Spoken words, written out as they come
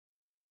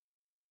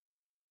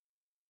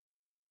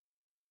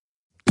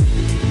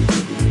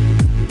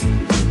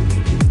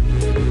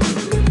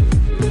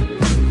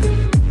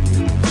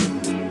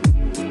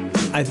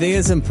I think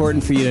it's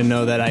important for you to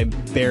know that I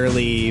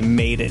barely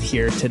made it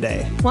here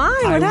today. Why?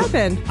 What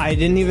happened? I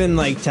didn't even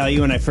tell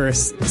you when I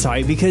first saw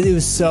you because it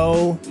was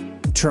so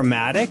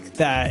traumatic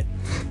that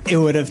it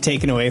would have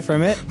taken away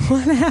from it.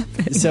 What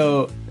happened?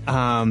 So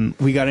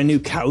we got a new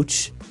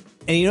couch,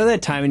 and you know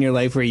that time in your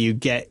life where you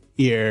get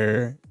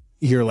your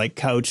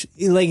couch,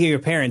 like your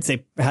parents,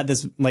 they had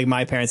this, like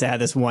my parents, they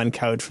had this one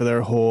couch for their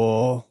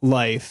whole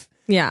life.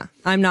 Yeah,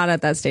 I'm not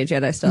at that stage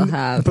yet. I still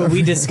have. But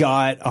we just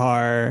got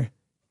our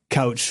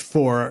couch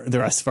for the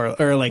rest of our,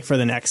 or for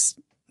the next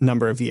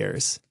number of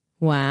years.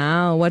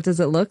 Wow. What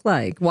does it look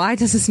like? Why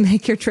does this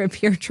make your trip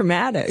here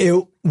traumatic?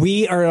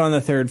 We are on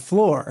the third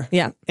floor.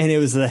 Yeah. And it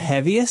was the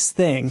heaviest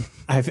thing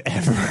I've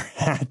ever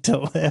had to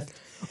lift.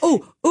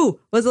 Ooh.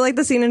 Was it like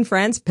the scene in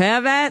Friends?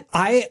 Pivot.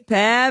 I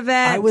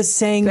was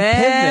saying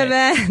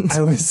pivot.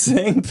 I was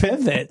saying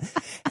pivot.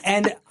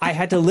 And I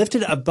had to lift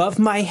it above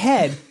my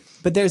head.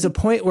 But there's a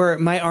point where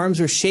my arms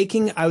were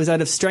shaking. I was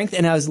out of strength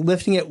and I was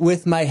lifting it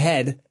with my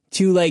head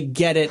to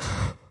get it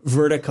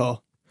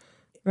vertical.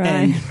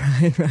 Right.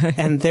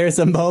 And there's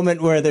a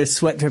moment where there's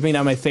sweat dripping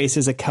down my face.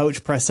 There's a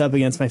couch pressed up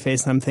against my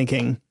face and I'm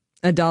thinking,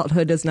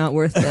 adulthood is not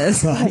worth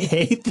this. I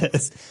hate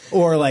this.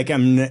 Or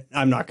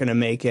I'm not going to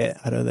make it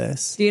out of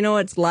this. Do you know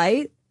what's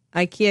light?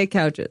 IKEA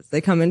couches.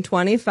 They come in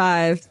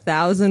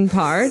 25,000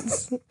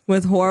 parts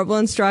with horrible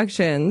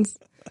instructions.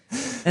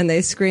 And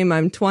they scream,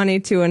 I'm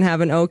 22 and have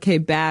an okay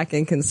back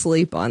and can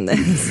sleep on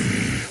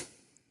this.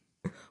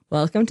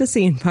 Welcome to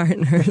Scene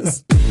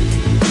Partners.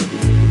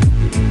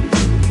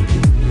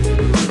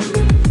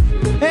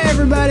 Hey,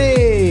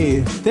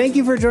 everybody. Thank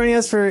you for joining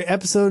us for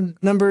episode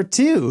number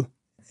 2.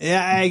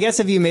 Yeah, I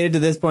guess if you made it to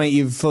this point,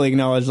 you've fully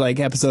acknowledged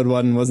episode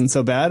 1 wasn't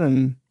so bad.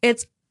 And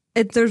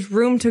there's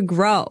room to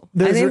grow.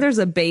 I think there's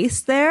a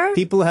base there.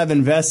 People have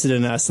invested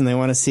in us and they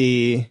want to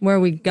see where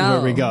we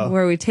go,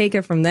 where we take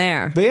it from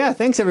there. But yeah,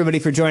 thanks everybody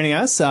for joining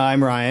us.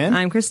 I'm Ryan.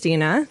 I'm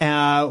Christina.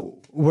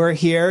 We're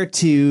here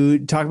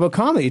to talk about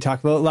comedy, talk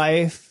about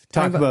life,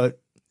 talk about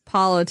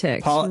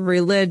politics,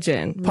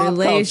 religion,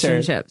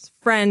 relationships, culture.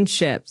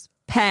 Friendships,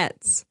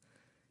 pets.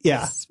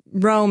 Yeah.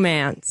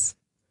 Romance.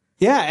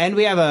 Yeah, and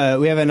we have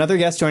another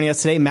guest joining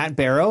us today. Matt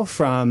Barrow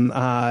from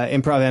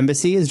Improv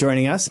Embassy is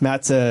joining us.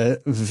 Matt's a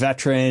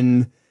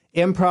veteran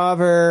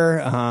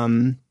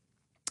improver.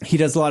 He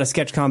does a lot of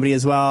sketch comedy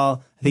as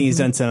well. I think he's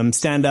done some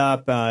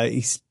stand-up.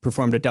 He's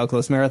performed at Del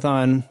Close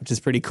Marathon, which is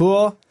pretty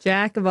cool.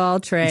 Jack of all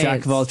trades.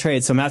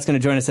 So Matt's going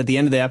to join us at the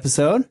end of the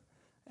episode.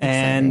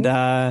 Exciting.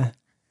 And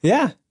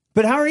yeah.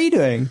 But how are you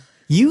doing?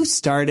 You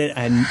started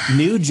a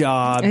new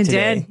job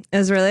today. I did. It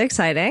was really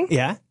exciting.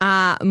 Yeah.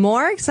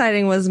 More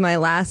exciting was my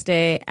last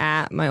day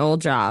at my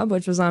old job,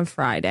 which was on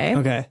Friday.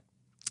 Okay.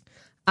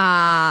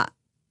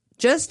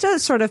 Just to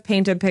sort of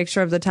paint a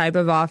picture of the type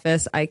of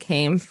office I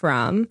came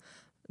from,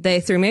 they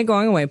threw me a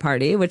going away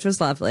party, which was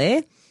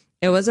lovely.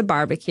 It was a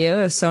barbecue.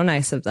 It was so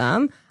nice of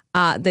them.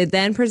 They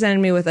then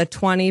presented me with a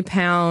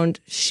 20-pound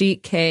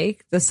sheet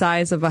cake the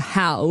size of a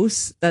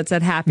house that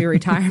said Happy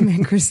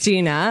Retirement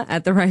Christina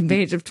at the ripe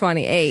age of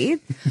 28.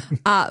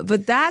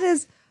 But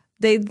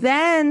they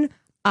then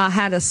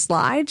had a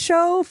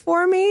slideshow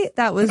for me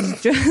that was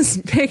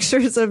just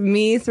pictures of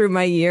me through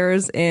my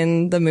years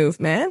in the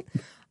movement.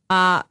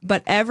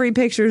 But every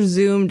picture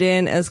zoomed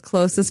in as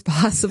close as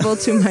possible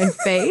to my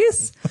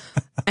face.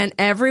 And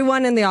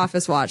everyone in the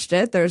office watched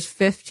it. There's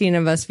 15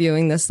 of us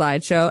viewing the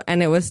slideshow,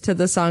 and it was to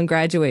the song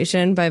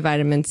Graduation by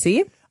Vitamin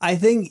C. I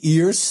think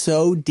you're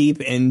so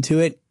deep into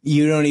it,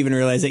 you don't even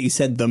realize that you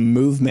said the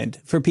movement.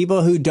 For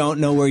people who don't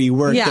know where you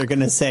work, they're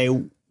going to say,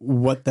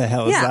 what the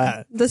hell is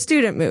that? The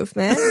student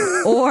movement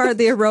or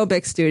the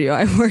aerobic studio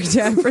I worked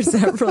at for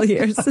several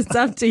years. It's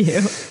up to you.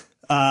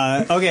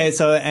 Okay,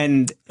 so,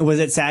 and was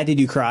it sad?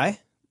 Did you cry?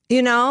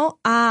 You know,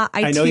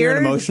 I know you're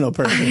an emotional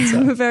person. So.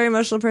 I'm a very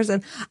emotional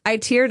person. I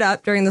teared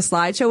up during the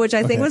slideshow, which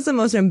I think was the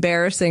most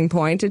embarrassing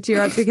point to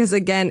tear up because,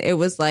 again, it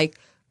was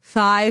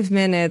 5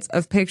 minutes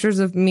of pictures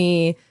of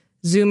me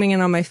zooming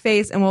in on my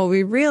face. And what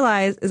we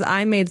realized is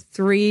I made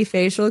 3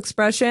 facial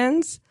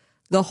expressions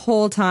the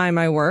whole time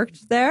I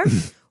worked there.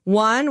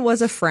 One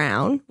was a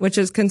frown, which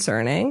is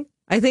concerning.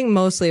 I think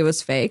mostly it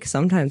was fake,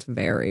 sometimes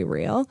very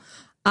real.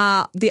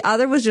 The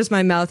other was just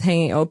my mouth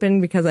hanging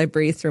open because I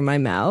breathe through my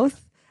mouth.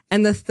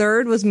 And the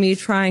third was me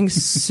trying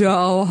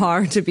so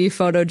hard to be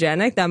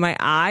photogenic that my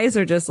eyes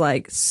are just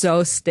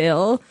so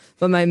still,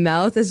 but my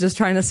mouth is just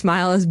trying to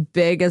smile as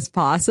big as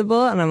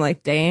possible. And I'm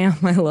like, damn,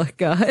 I look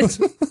good.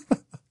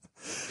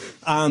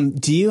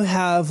 Do you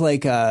have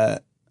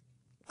a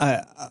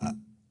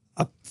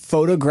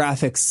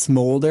photographic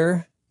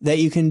smolder that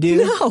you can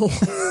do? No.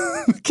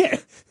 Okay.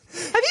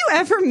 Have you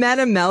ever met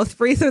a mouth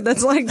breather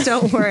that's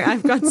don't worry,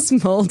 I've got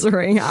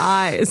smoldering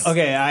eyes?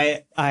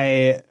 Okay,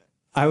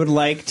 I would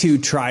like to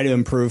try to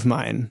improve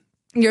mine.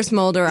 Your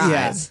smolder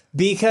eyes. Yeah,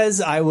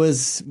 because I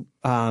went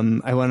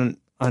on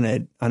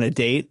a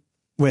date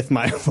with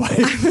my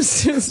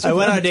wife. I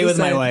went on a date with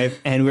my wife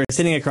and we were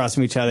sitting across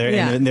from each other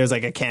and there's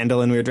a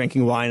candle and we were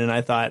drinking wine and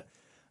I thought,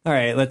 all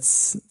right,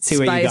 let's see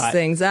what you got. Spice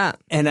things up.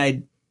 And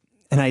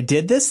I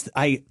did this.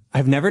 I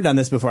I've never done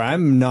this before.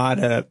 I'm not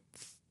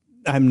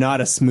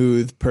a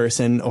smooth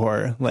person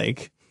or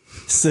like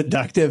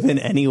seductive in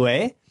any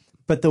way.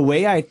 But the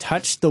way I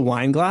touched the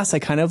wine glass, I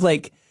kind of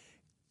like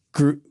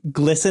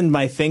glistened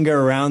my finger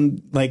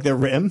around like the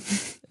rim.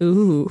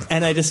 Ooh.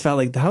 And I just felt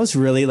like that was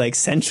really like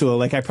sensual.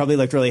 Like I probably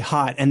looked really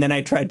hot. And then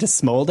I tried to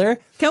smolder.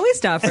 Can we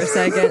stop for a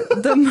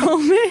second? The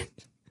moment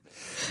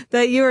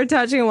that you were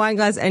touching a wine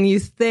glass and you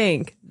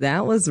think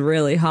that was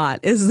really hot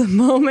is the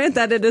moment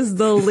that it is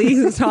the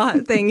least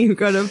hot thing you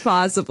could have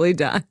possibly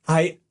done.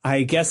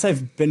 I guess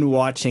I've been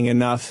watching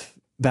enough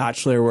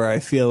Bachelor where I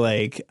feel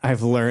like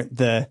I've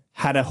learned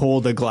how to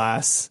hold a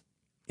glass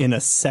in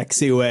a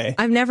sexy way.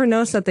 I've never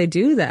noticed that they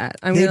do that.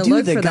 I'm going to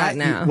look for that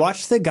now.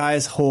 Watch the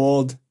guys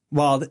hold,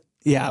 watch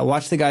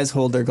the guys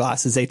hold their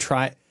glasses.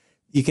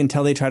 You can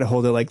tell they try to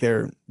hold it like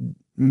they're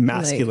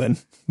masculine.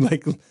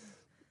 Like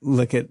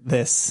look at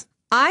this.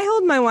 I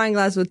hold my wine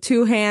glass with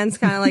two hands,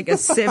 kind of like a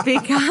sippy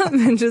cup,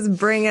 and just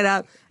bring it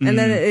up. And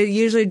then it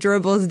usually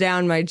dribbles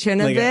down my chin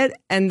a bit.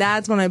 And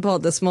that's when I pull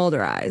out the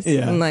smolder eyes.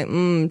 Yeah. I'm like,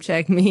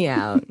 check me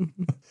out.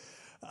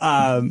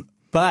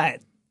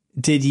 But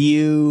did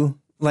you,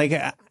 like,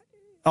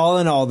 all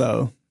in all,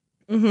 though,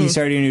 you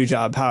started your new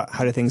job.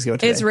 How do things go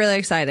today? It's really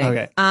exciting.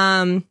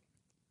 Okay.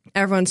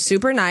 Everyone's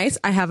super nice.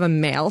 I have a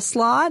mail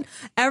slot.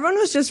 Everyone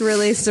was just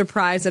really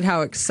surprised at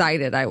how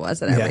excited I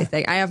was at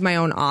everything. I have my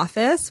own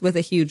office with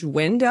a huge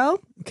window.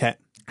 Okay.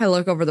 I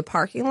look over the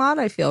parking lot.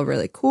 I feel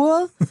really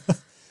cool.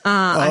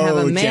 I have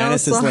a mail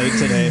Janice slot.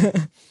 is late today.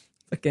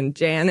 Fucking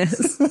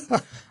Janice.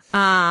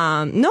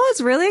 No,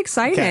 it's really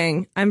exciting.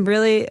 Okay. I'm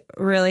really,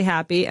 really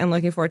happy and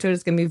looking forward to it.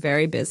 It's going to be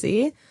very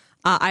busy.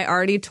 I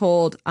already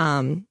told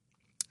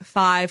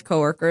 5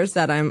 coworkers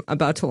that I'm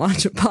about to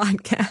launch a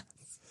podcast.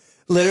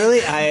 Literally,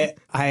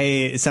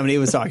 somebody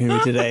was talking to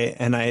me today,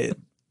 and I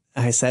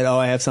said,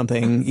 I have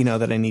something,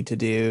 that I need to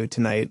do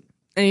tonight.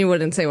 And you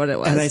wouldn't say what it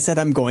was. And I said,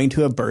 I'm going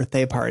to a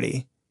birthday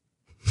party.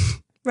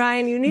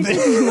 Ryan, you need to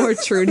be more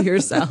true to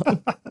yourself.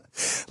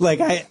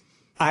 Like,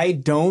 I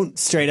don't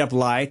straight up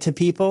lie to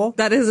people.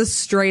 That is a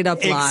straight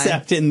up lie.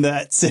 Except in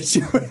that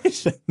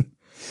situation.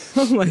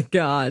 Oh my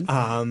God.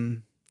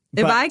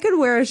 If I could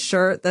wear a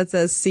shirt that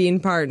says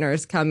Scene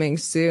Partners coming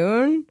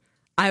soon,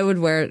 I would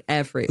wear it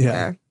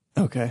everywhere.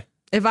 Yeah. Okay.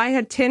 If I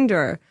had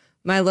Tinder,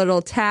 my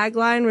little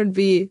tagline would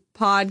be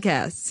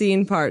podcast,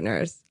 Scene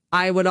Partners.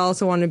 I would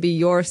also want to be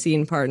your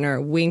scene partner,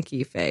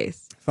 winky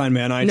face. Find me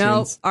on iTunes.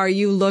 No, are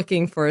you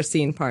looking for a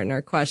scene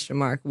partner? ?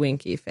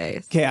 Winky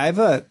face.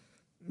 Okay,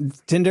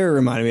 Tinder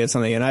reminded me of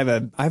something, and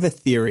I have a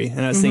theory, and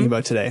I was thinking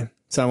about today,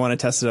 so I want to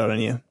test it out on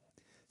you.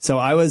 So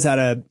I was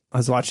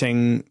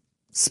watching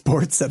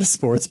sports at a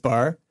sports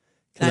bar.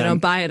 I don't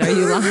buy it. Are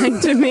you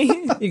lying to me?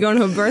 You going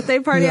to a birthday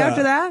party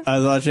after that? I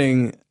was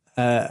watching.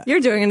 You're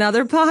doing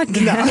another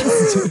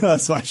podcast. No, I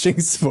was watching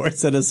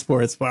sports at a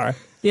sports bar.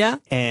 Yeah.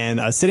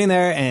 And I was sitting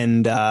there,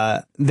 and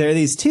there are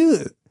these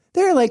two.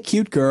 They're like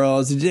cute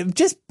girls,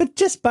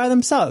 just by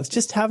themselves,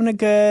 just having a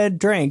good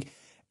drink.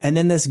 And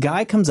then this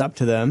guy comes up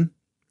to them,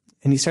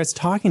 and he starts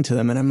talking to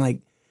them, and I'm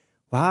like,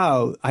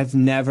 wow, I've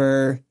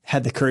never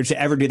had the courage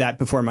to ever do that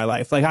before in my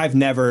life. Like, I've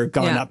never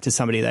gone up to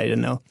somebody that I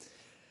didn't know.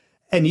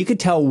 And you could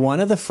tell one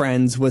of the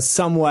friends was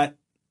somewhat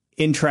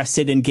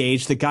interested,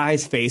 engaged. The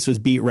guy's face was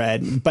beet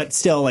red, but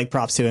still, like,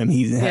 props to him.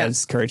 He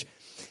has courage.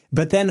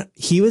 But then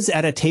he was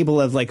at a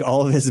table of like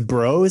all of his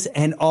bros,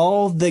 and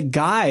all the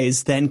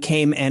guys then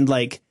came and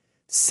like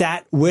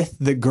sat with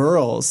the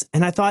girls.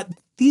 And I thought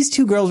these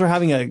two girls were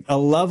having a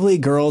lovely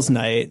girls'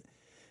 night.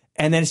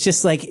 And then it's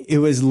just like, it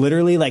was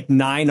literally like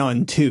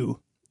 9-on-2.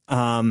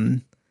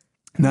 9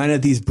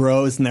 of these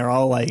bros, and they're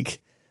all like,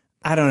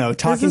 I don't know,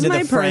 talking to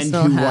the friend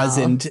who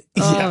wasn't,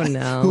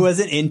 who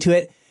wasn't into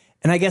it.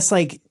 And I guess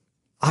like,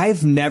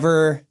 I've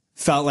never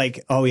felt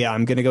like, oh yeah,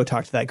 I'm going to go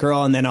talk to that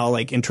girl, and then I'll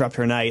like interrupt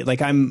her night.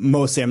 Like I'm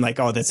like,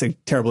 oh, that's a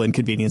terrible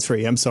inconvenience for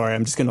you. I'm sorry.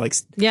 I'm just going to like,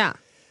 yeah.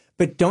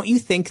 But don't you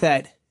think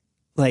that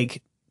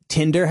like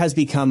Tinder has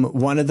become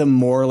one of the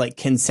more like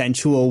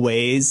consensual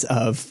ways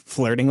of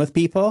flirting with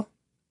people?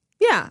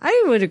 Yeah,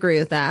 I would agree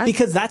with that.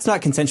 Because that's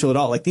not consensual at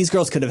all. Like, these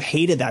girls could have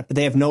hated that, but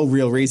they have no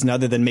real reason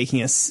other than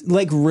making us,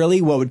 like,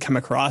 really what would come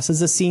across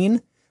as a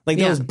scene. Like,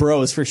 those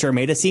bros for sure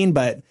made a scene,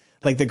 but,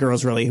 like, the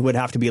girls really would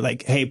have to be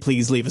like, hey,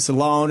 please leave us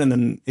alone. And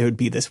then it would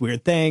be this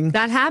weird thing.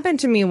 That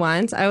happened to me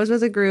once. I was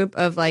with a group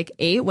of, like,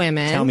 8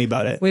 women. Tell me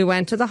about it. We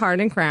went to the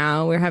Heart and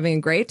Crown. We were having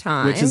a great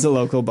time. Which is a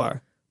local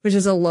bar. Which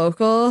is a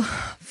local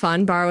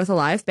fun bar with a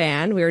live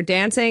band. We were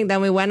dancing. Then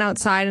we went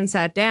outside and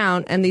sat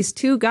down, and these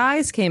 2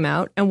 guys came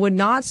out and would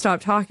not stop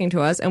talking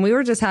to us. And we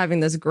were just having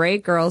this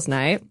great girls'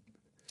 night.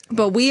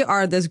 But we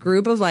are this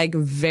group of like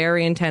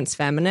very intense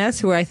feminists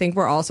who I think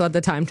were also at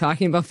the time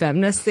talking about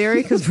feminist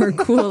theory because we're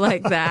cool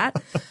like that.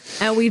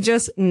 And we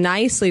just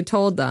nicely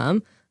told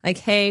them like,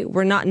 hey,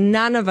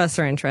 none of us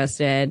are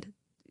interested.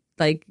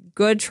 Like,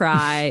 good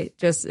try.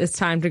 Just, it's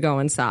time to go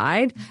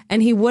inside.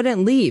 And he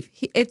wouldn't leave.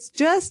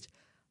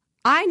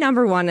 I,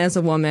 number one, as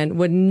a woman,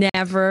 would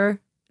never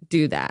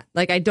do that.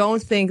 Like, I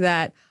don't think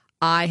that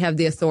I have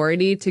the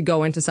authority to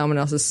go into someone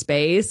else's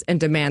space and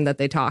demand that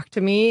they talk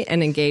to me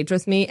and engage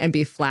with me and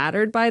be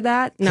flattered by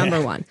that. Number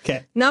one.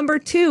 Okay. Number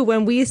two,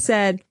 when we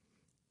said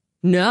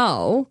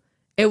no,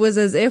 it was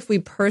as if we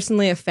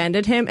personally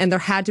offended him and there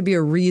had to be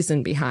a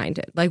reason behind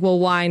it. Like, well,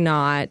 why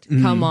not?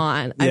 Come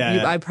on.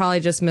 Yeah. I probably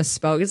just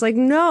misspoke. It's like,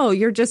 no,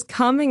 you're just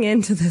coming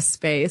into this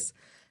space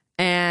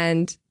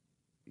and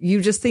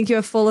you just think you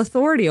have full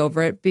authority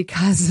over it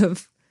because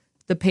of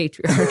the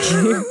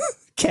patriarchy.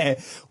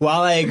 Okay.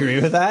 While I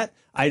agree with that,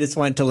 I just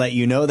want to let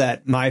you know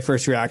that my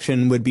first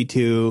reaction would be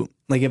to,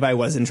 like, if I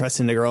was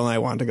interested in a girl and I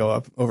wanted to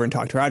go over and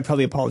talk to her, I'd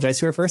probably apologize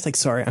to her first. Like,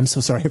 sorry, I'm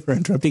so sorry for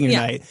interrupting your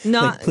night.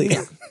 Like, please.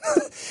 Yeah.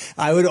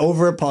 I would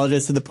over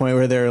apologize to the point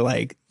where they're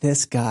like,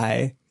 this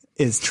guy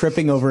is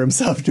tripping over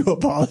himself to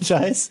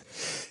apologize.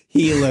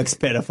 He looks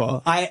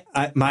pitiful.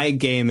 My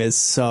game is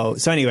so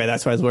anyway,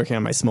 that's why I was working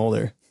on my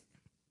smolder.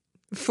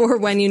 For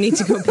when you need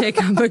to go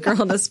pick up a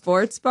girl at a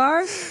sports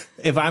bar?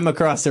 If I'm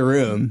across the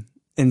room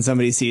and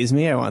somebody sees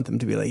me, I want them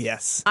to be like,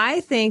 yes.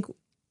 I think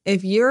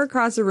if you're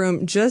across the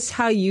room, just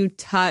how you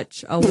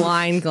touch a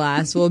wine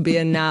glass will be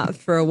enough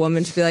for a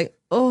woman to be like,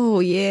 oh,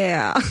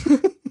 yeah,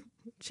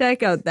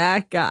 check out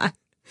that guy.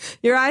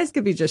 Your eyes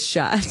could be just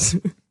shut.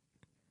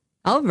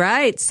 All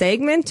right,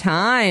 segment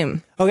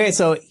time. Okay,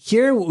 so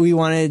here we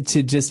wanted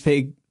to just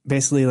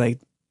basically like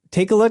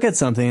take a look at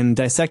something and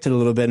dissect it a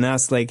little bit and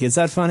ask, like, is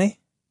that funny?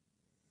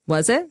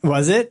 Was it?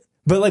 Was it?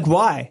 But like,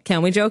 why?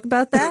 Can we joke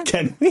about that?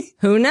 Can we?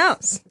 Who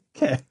knows?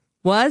 Okay.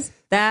 Was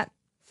that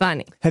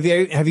funny? Have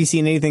you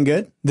seen anything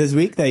good this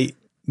week that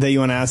you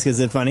want to ask? Is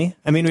it funny?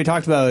 I mean, we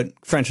talked about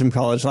Friends from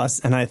College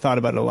and I thought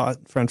about it a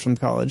lot. Friends from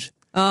College.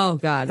 Oh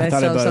God, I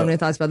still have so many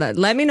thoughts about that.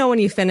 Let me know when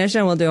you finish,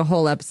 and we'll do a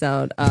whole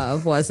episode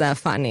of Was That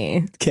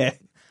Funny? Okay.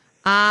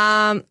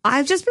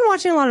 I've just been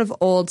watching a lot of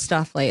old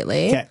stuff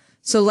lately. Okay.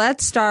 So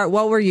let's start.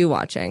 What were you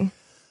watching?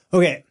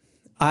 Okay,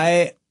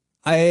 I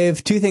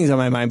have two things on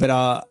my mind, but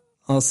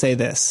I'll say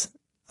this.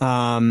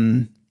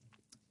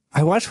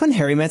 I watched When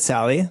Harry Met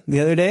Sally the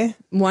other day.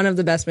 One of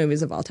the best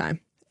movies of all time.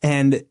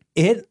 And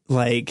it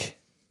like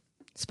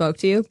spoke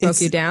to you,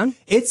 broke you down.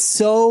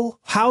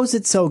 How is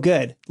it so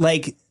good?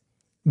 Like,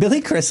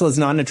 Billy Crystal is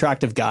not an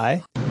attractive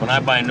guy. When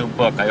I buy a new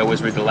book, I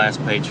always read the last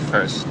page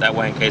first. That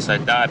way, in case I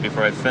die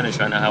before I finish,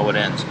 I know how it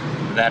ends.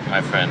 That,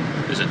 my friend,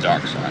 is a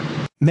dark side.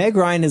 Meg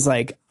Ryan is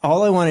like,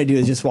 all I want to do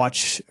is just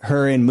watch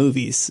her in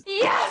movies.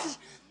 Yes!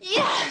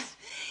 Yes!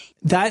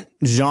 That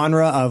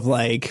genre of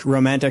like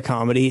romantic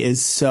comedy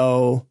is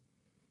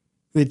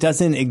it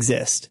doesn't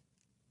exist.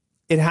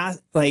 It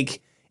has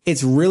like,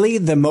 it's really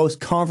the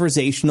most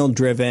conversational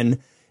driven.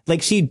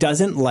 Like, she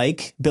doesn't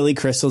like Billy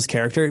Crystal's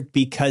character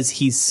because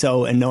he's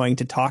so annoying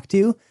to talk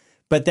to,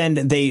 but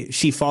then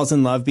she falls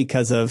in love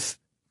because of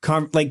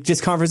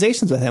just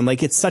conversations with him.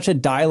 Like, it's such a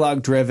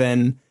dialogue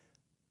driven,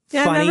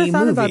 funny movie. I never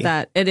thought about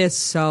that. It is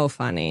so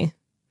funny.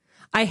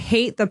 I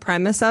hate the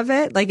premise of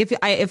it. Like,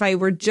 if I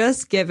were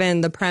just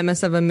given the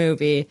premise of a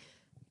movie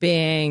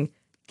being,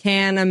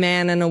 can a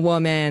man and a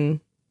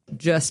woman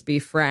just be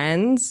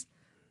friends?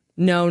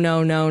 No,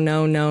 no, no,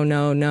 no, no,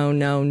 no, no,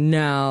 no,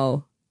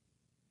 no.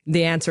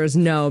 The answer is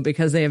no,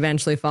 because they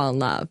eventually fall in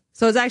love.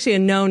 So it's actually a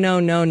no, no,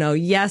 no, no.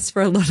 Yes,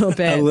 for a little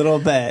bit. A little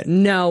bit.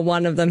 No,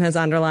 one of them has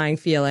underlying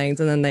feelings,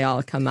 and then they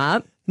all come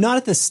up. Not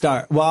at the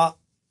start. Well,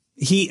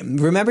 he's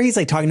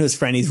like talking to his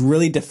friend. He's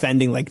really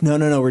defending, like,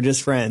 no, we're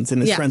just friends.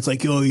 And his friend's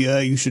like, oh yeah,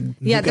 you should.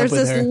 Yeah, there's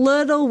this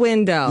little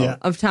window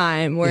of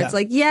time where it's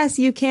like, yes,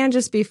 you can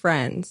just be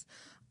friends.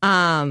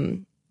 I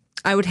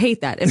would hate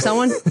that. If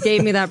someone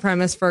gave me that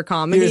premise for a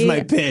comedy, here's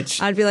my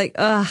pitch. I'd be like,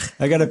 ugh.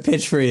 I got a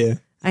pitch for you.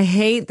 I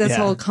hate this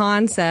whole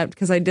concept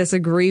because I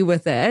disagree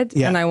with it,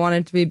 and I want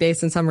it to be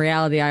based on some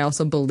reality I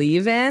also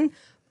believe in.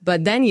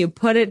 But then you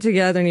put it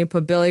together and you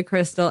put Billy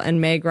Crystal and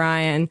Meg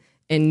Ryan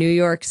in New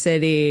York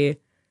City,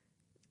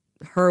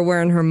 her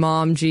wearing her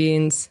mom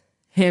jeans,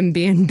 him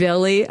being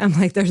Billy. I'm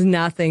like, there's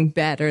nothing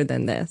better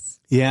than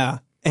this. Yeah.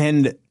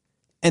 And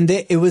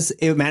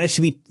it managed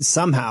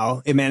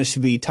to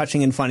be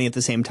touching and funny at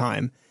the same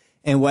time.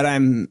 And what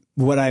I'm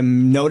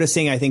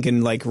noticing, I think,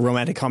 in like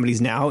romantic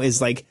comedies now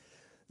is like,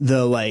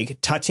 the like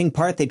touching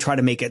part, they try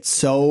to make it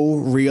so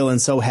real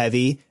and so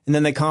heavy. And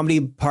then the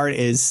comedy part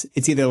it's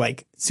either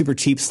like super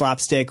cheap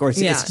slapstick or it's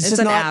just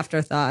an not,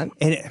 afterthought.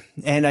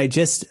 And I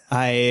guess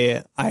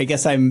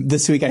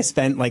this week I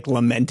spent like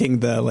lamenting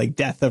the like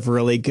death of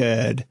really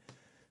good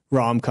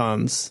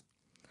rom-coms.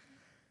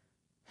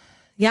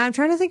 Yeah, I'm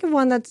trying to think of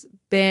one that's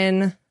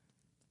been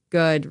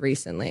good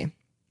recently.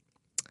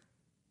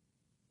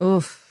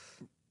 Oof.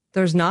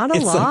 There's not a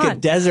lot. It's like a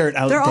desert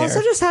out there. There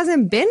also just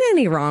hasn't been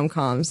any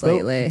rom-coms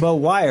lately. But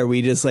why? Are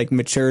we just like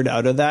matured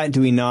out of that? Do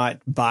we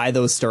not buy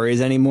those stories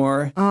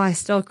anymore? Oh, I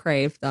still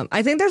crave them.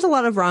 I think there's a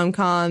lot of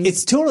rom-coms.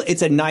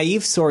 It's a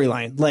naive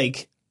storyline.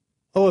 Like,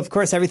 oh, of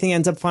course, everything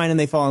ends up fine and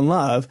they fall in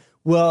love.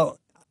 Well,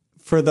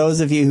 for those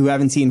of you who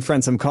haven't seen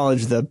Friends from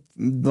College, the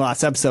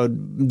last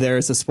episode,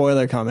 there's a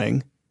spoiler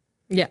coming.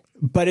 Yeah.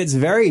 But it's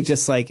very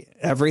just like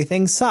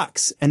everything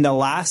sucks. And the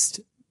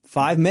last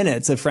 5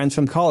 minutes of Friends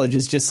from College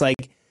is just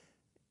like,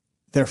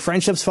 their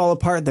friendships fall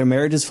apart, their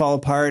marriages fall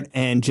apart,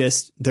 and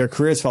just their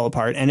careers fall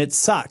apart, and it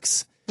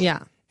sucks. Yeah.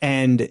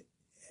 And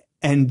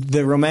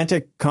the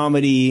romantic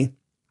comedy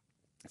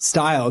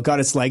style got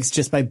its legs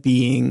just by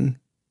being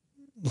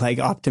like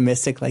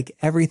optimistic, like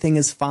everything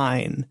is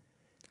fine.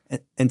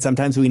 And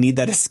sometimes we need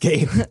that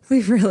escape.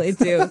 We really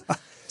do.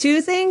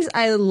 Two things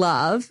I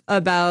love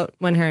about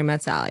When Harry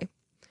Met Sally.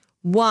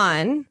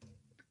 One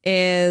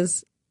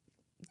is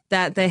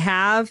that they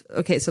have,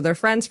 so they're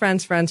friends,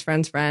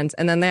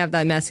 and then they have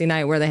that messy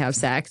night where they have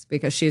sex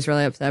because she's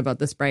really upset about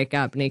this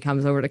breakup and he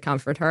comes over to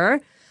comfort her.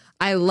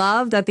 I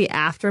love that the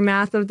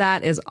aftermath of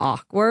that is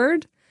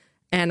awkward.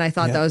 And I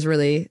thought that was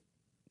really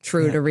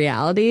true to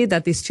reality,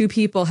 that these two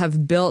people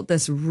have built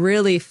this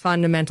really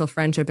fundamental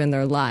friendship in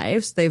their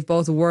lives. They've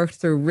both worked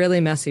through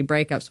really messy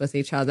breakups with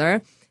each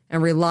other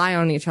and rely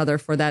on each other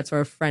for that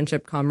sort of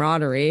friendship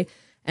camaraderie.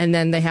 And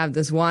then they have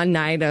this one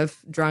night of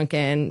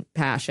drunken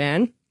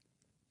passion.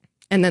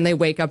 And then they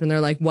wake up and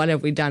they're like, what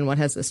have we done? What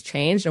has this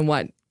changed? And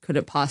what could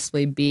it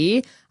possibly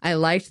be? I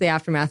liked the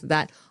aftermath of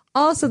that.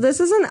 Also, this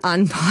is an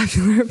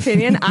unpopular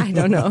opinion. I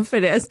don't know if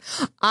it is.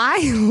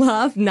 I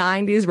love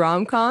 90s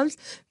rom-coms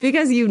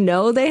because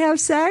they have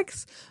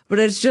sex, but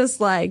it's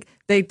just like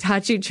they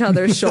touch each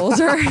other's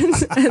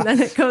shoulders and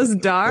then it goes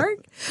dark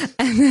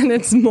and then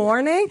it's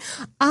morning.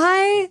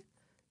 I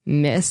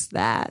miss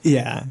that.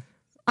 Yeah.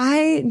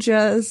 I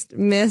just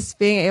miss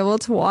being able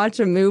to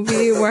watch a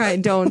movie where I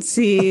don't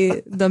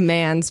see the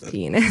man's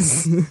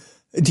penis.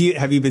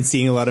 Have you been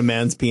seeing a lot of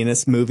man's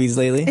penis movies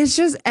lately? It's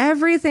just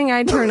everything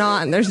I turn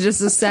on. There's just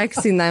a sex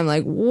scene that I'm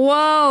like,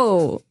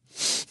 whoa.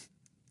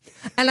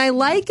 And I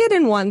like it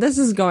in one. This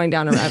is going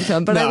down a rabbit hole,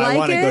 but No, I I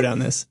want like to go it down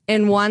this.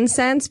 in one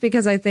sense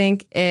because I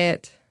think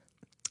it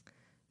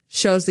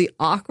shows the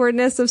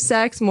awkwardness of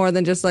sex more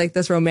than just like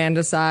this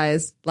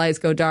romanticized lights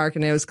go dark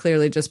and it was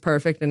clearly just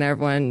perfect and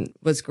everyone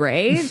was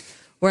great.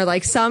 Where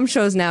like some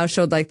shows now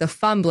showed like the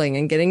fumbling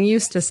and getting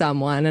used to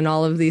someone and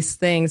all of these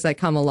things that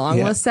come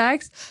along with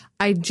sex.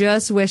 I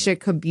just wish it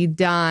could be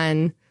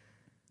done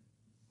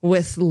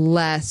with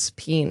less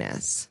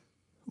penis.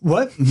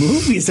 What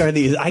movies are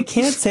these? I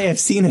can't say I've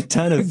seen a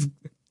ton of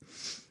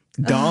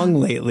dong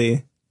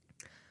lately.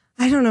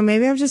 I don't know.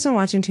 Maybe I've just been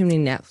watching too many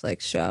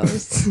Netflix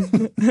shows.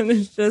 And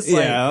it's just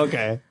like,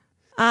 Okay.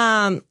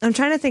 I'm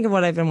trying to think of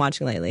what I've been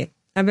watching lately.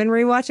 I've been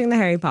rewatching the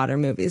Harry Potter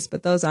movies,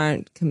 but those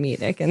aren't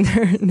comedic in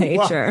their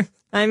nature.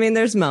 I mean,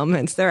 there's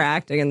moments. Their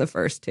acting in the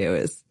first two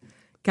is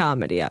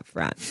comedy up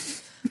front.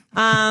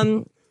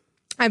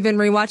 I've been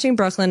rewatching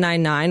Brooklyn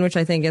Nine-Nine, which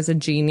I think is a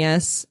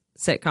genius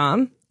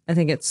sitcom. I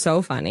think it's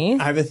so funny.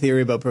 I have a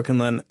theory about Brooklyn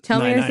Nine-Nine. Tell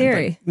me your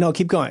theory. No,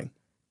 keep going.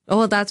 Oh,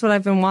 well, that's what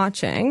I've been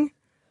watching.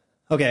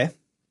 Okay.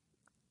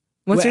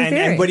 What's your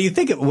theory? And what do you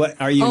think?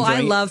 What are you? I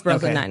enjoying? love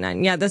Brooklyn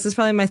Nine-Nine. Yeah, this is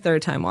probably my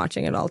third time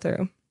watching it all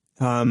through.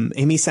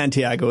 Amy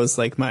Santiago is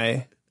like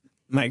my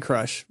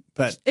crush,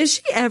 but is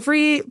she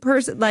every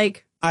person?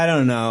 Like, I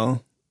don't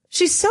know.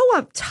 She's so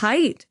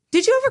uptight.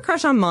 Did you have a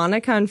crush on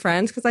Monica and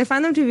Friends? Because I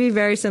find them to be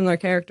very similar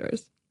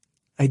characters.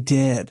 I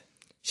did.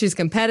 She's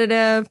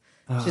competitive.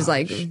 She's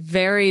like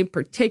very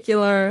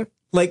particular.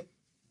 Like,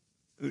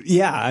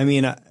 yeah, I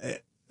mean,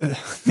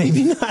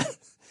 maybe not.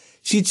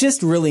 She's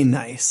just really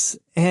nice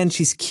and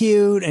she's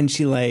cute and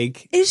she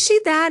like. Is she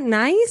that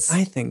nice?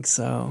 I think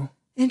so.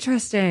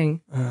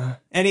 Interesting.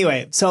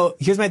 Anyway, so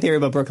here's my theory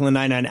about Brooklyn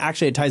Nine-Nine.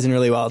 Actually, it ties in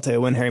really well to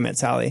When Harry Met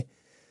Sally.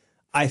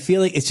 I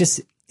feel like it's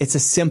a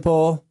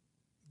simple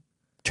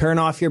turn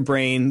off your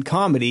brain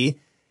comedy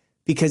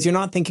because you're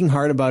not thinking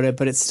hard about it,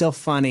 but it's still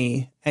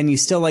funny and you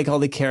still like all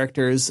the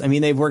characters. I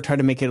mean, they've worked hard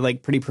to make it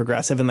like pretty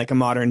progressive and like a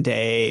modern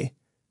day,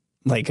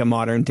 what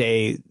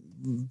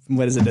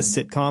is it? A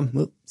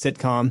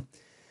sitcom.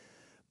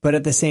 But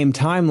at the same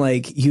time,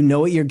 like, you know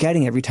what you're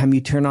getting every time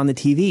you turn on the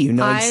TV. You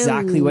know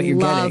exactly what you're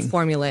getting. I love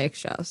formulaic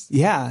shows.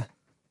 Yeah.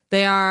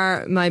 They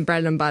are my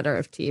bread and butter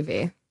of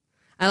TV.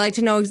 I like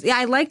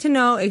to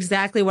know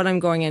exactly what I'm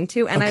going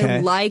into, and I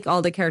like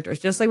all the characters.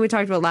 Just like we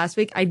talked about last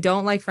week, I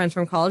don't like Friends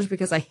from College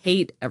because I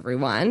hate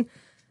everyone.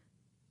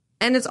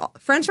 And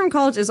Friends from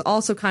College is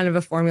also kind of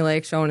a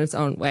formulaic show in its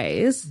own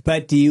ways.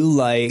 But do you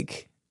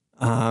like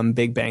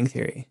Big Bang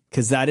Theory?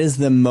 Because that is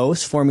the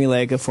most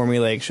formulaic of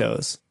formulaic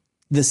shows.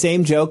 The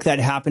same joke that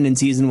happened in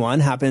season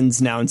 1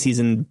 happens now in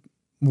season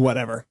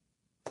whatever.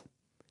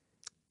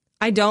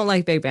 I don't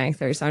like Big Bang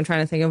Theory, so I'm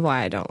trying to think of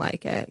why I don't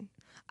like it.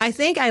 I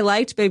think I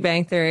liked Big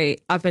Bang Theory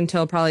up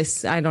until probably,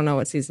 I don't know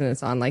what season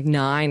it's on, like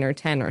 9 or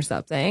 10 or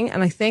something.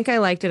 And I think I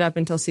liked it up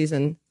until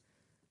season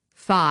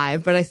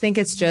 5, but I think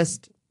it's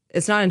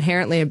not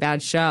inherently a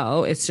bad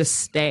show. It's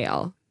just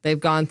stale. They've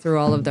gone through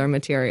all of their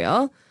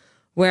material.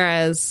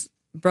 Whereas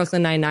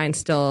Brooklyn Nine-Nine's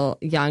still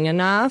young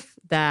enough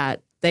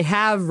that they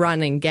have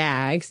running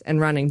gags and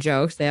running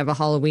jokes. They have a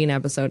Halloween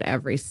episode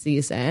every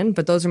season,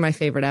 but those are my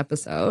favorite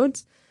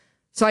episodes.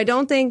 So I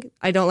don't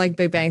like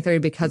Big Bang Theory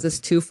because it's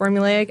too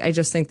formulaic. I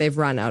just think they've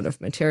run out of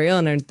material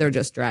and they're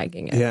just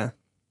dragging it. Yeah.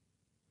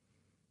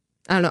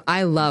 I don't know.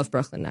 I love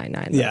Brooklyn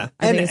Nine-Nine. Yeah.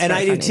 And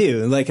I do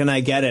too. Like, and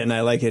I get it and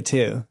I like it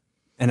too.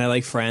 And I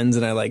like Friends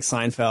and I like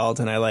Seinfeld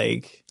and I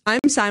like I'm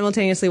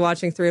simultaneously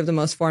watching 3 of the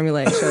most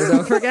formulaic shows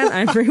over again.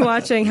 I'm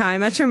rewatching How I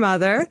Met Your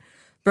Mother,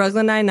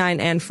 Brooklyn Nine-Nine,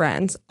 and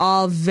Friends.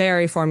 All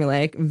very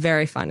formulaic,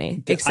 very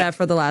funny, except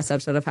for the last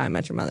episode of How I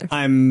Met Your Mother.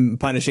 I'm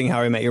punishing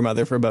How I Met Your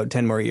Mother for about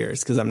 10 more years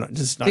because I'm not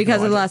Because gonna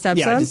of the watch last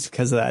episode? Yeah, just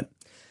because of that.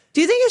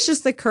 Do you think it's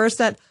just the curse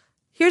that...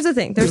 Here's the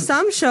thing. There's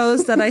some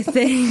shows that I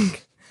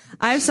think...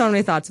 I have so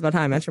many thoughts about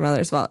How I Met Your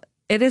Mother as well.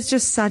 It is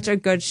just such a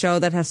good show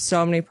that has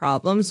so many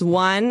problems.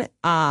 One,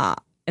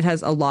 it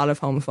has a lot of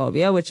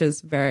homophobia, which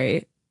is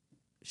very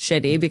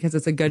shitty because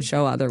it's a good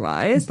show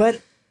otherwise.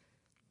 But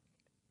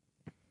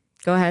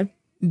go ahead.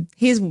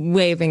 He's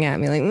waving at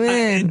me like,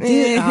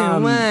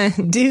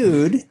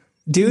 dude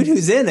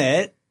who's in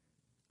it.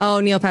 Oh,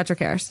 Neil Patrick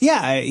Harris.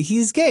 Yeah,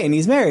 he's gay and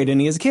he's married and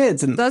he has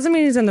kids. And Doesn't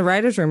mean he's in the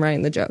writer's room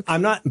writing the joke.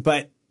 I'm not,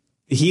 but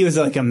he was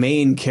like a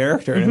main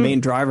character and a main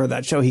driver of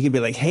that show. He could be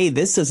like, hey,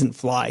 this doesn't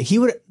fly. He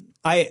would,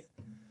 I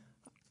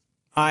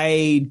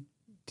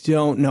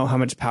don't know how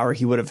much power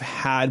he would have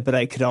had, but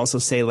I could also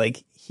say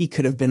like, he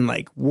could have been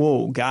like,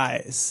 whoa,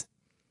 guys.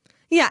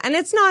 Yeah, and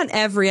it's not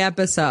every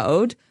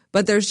episode,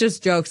 but there's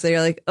just jokes that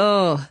you're like,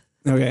 oh,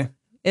 Okay.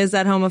 is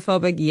that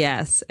homophobic?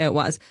 Yes, it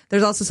was.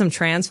 There's also some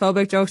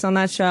transphobic jokes on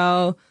that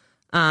show.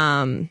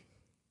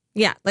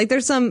 Yeah, like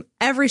there's some,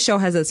 every show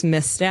has its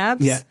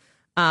missteps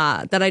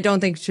that I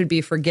don't think should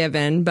be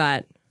forgiven,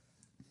 but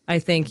I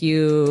think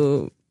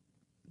you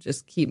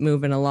just keep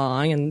moving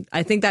along. And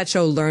I think that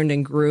show learned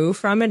and grew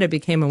from it. It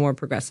became a more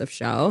progressive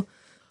show.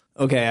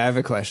 Okay, I have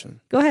a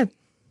question. Go ahead.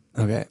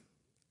 Okay.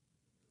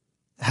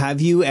 Have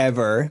you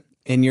ever,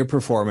 in your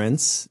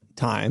performance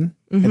time,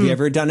 have you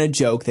ever done a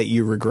joke that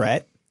you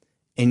regret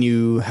and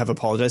you have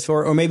apologized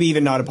for? Or maybe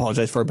even not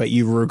apologized for, but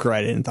you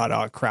regret it and thought,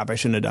 oh, crap, I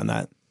shouldn't have done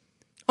that.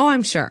 Oh,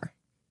 I'm sure.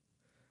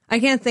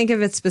 I can't think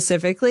of it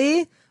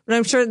specifically, but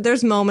I'm sure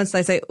there's moments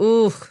I say,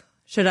 ooh,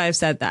 should I have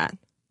said that?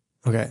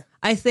 Okay.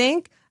 I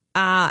think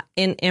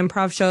in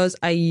improv shows,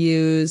 I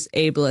use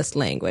ableist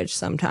language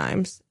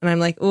sometimes. And I'm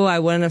like, oh, I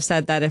wouldn't have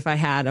said that if I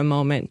had a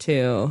moment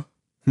to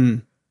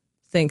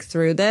think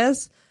through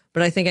this.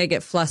 But I think I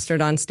get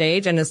flustered on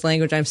stage, and it's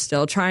language I'm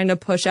still trying to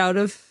push out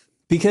of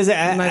Because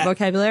my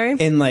vocabulary.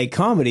 in like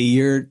comedy,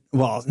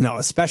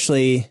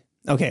 especially,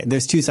 okay,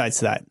 there's two sides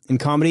to that. In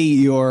comedy,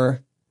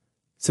 you're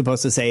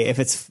supposed to say, if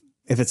it's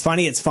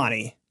funny, it's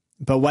funny.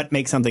 But what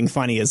makes something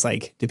funny is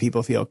like, do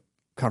people feel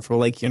comfortable?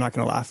 Like, you're not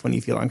going to laugh when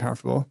you feel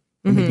uncomfortable.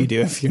 Or maybe you do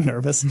if you're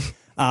nervous.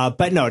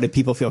 But no, do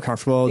people feel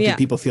comfortable? Yeah. Do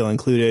people feel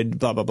included?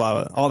 Blah, blah,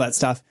 blah, all that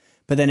stuff.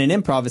 But then in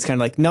improv, it's kind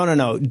of like,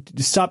 no.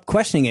 Stop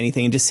questioning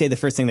anything and just say the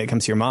first thing that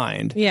comes to your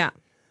mind. Yeah.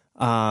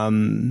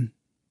 I've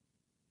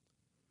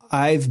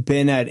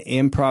been at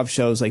improv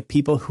shows, like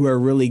people who are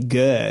really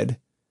good,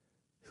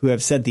 who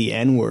have said the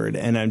N-word,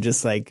 and I'm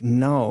just like,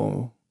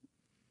 no.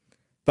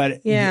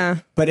 But Yeah.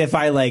 But if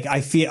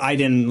I feel I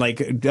didn't like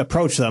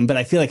approach them, but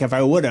I feel like if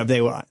I would have, they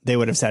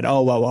would have said,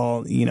 oh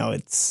well,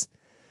 it's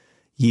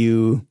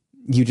you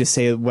just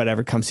say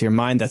whatever comes to your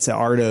mind. That's the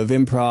art of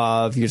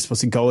improv. You're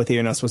supposed to go with it.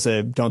 You're not supposed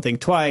to don't think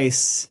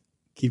twice.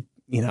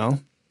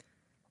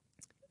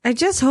 I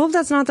just hope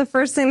that's not the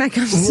first thing that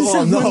comes to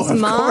Well, no, someone's of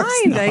course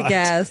mind, I not.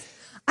 guess.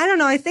 I don't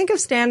know. I think of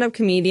stand-up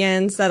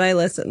comedians that I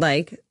listen,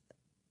 like,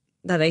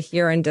 that I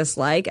hear and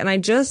dislike. And I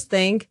just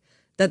think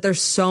that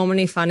there's so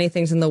many funny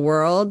things in the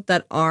world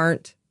that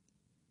aren't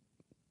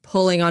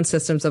pulling on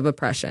systems of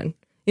oppression.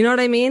 You know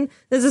what I mean?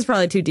 This is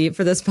probably too deep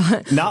for this,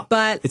 No,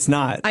 but it's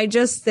not. I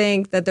just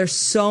think that there's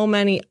so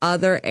many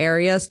other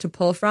areas to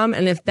pull from.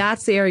 And if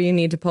that's the area you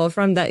need to pull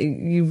from, that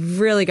you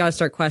really got to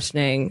start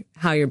questioning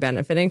how you're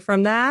benefiting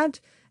from that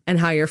and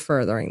how you're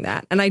furthering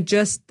that. And I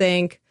just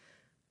think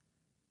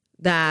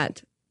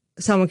that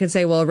someone can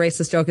say, well, a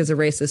racist joke is a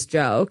racist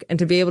joke. And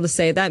to be able to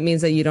say that means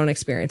that you don't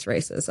experience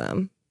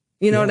racism.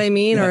 You know what I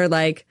mean? Yeah. Or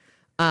like,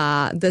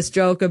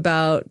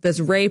 this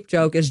rape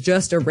joke is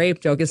just a rape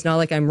joke. It's not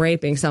like I'm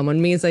raping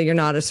someone. Means that you're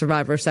not a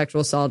survivor of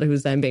sexual assault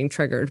who's then being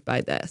triggered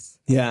by this.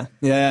 Yeah.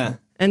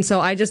 And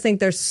so I just think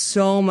there's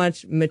so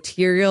much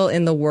material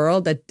in the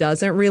world that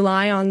doesn't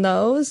rely on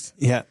those.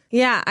 Yeah.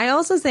 Yeah, I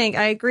also think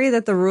I agree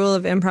that the rule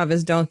of improv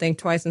is don't think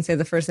twice and say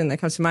the first thing that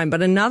comes to mind.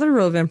 But another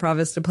rule of improv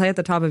is to play at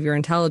the top of your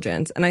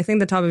intelligence. And I think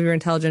the top of your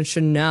intelligence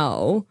should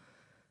know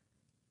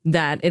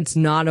that it's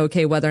not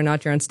okay whether or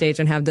not you're on stage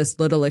and have this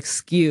little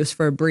excuse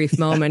for a brief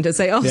moment to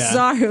say, oh, Yeah.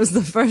 sorry, it was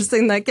the first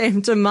thing that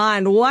came to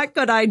mind. What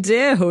could I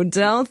do?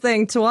 Don't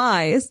think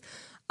twice.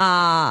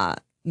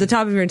 The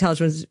top of your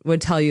intelligence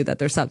would tell you that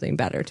there's something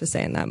better to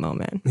say in that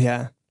moment.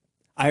 Yeah.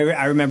 I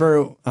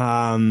remember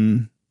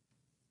I've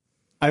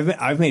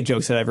made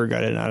jokes that I've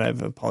regretted and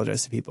I've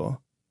apologized to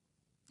people.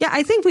 Yeah,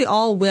 I think we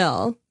all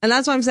will. And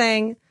that's why I'm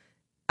saying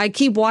I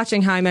keep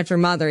watching How I Met Your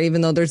Mother,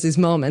 even though there's these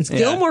moments. Yeah.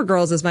 Gilmore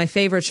Girls is my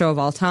favorite show of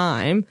all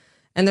time.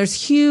 And there's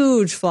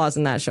huge flaws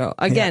in that show.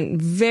 Again,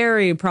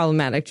 very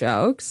problematic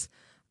jokes.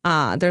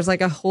 There's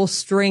like a whole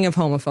string of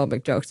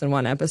homophobic jokes in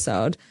one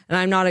episode. And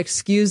I'm not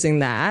excusing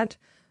that.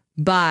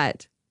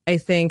 But I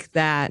think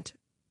that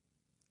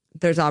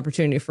there's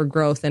opportunity for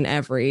growth in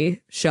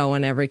every show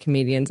and every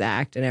comedian's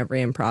act and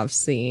every improv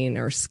scene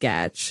or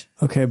sketch.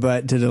 Okay,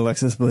 but did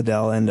Alexis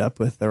Bledel end up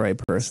with the right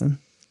person?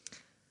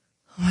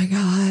 Oh my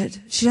God.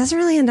 She doesn't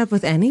really end up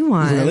with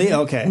anyone. Really?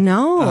 Okay.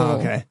 No. Oh,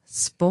 okay.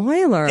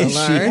 Spoiler Is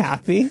she alert.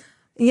 happy?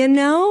 You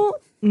know,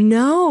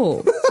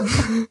 no.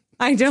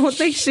 I don't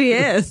think she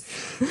is.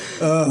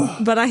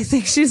 But I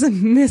think she's a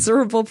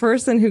miserable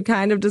person who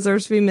kind of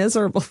deserves to be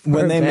miserable for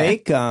When a they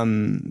bit.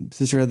 make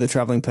Sister of the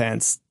Traveling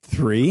Pants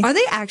 3, Are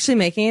they actually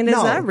making it? Is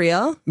No. that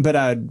real? but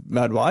I'd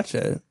watch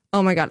it.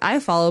 Oh my God. I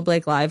follow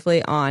Blake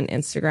Lively on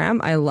Instagram.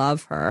 I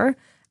love her.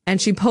 And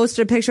she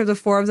posted a picture of the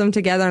four of them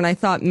together. And I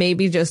thought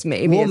maybe, just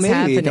maybe Well, it's maybe.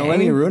 happening. Don't let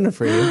me ruin it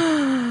for you.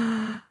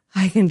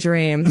 I can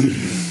dream.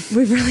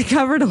 We've really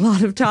covered a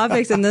lot of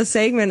topics in this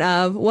segment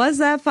of, was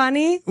that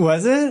funny?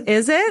 Was it?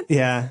 Is it?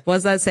 Yeah.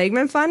 Was that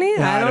segment funny?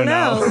 I don't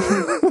know.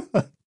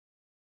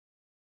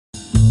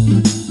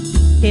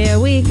 Here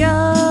we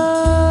go.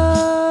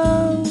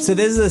 So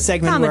this is a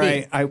segment Comedy.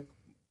 where I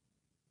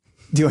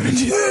do you want to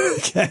do that?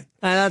 Okay.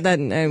 I thought that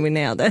we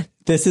nailed it.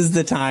 This is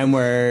the time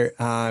where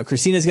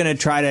Christina's going to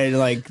try to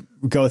like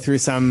go through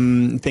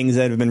some things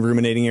that have been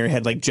ruminating in your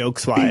head, like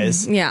jokes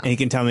wise. Yeah. And you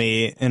can tell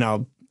me, and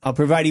I'll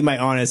provide you my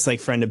honest like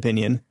friend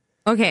opinion.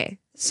 Okay.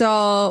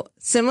 So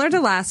similar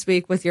to last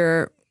week with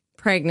your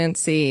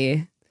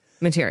pregnancy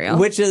material.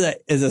 Which is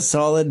a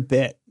solid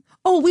bit.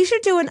 Oh, we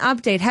should do an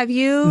update. Have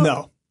you?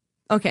 No.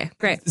 Okay,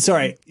 great.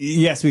 Sorry.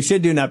 Yes, we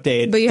should do an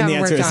update. But you and haven't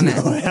the worked answer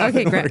is on no, it. I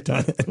haven't Okay, great. worked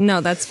on it. No,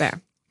 that's fair.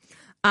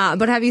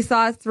 But have you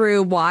thought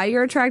through why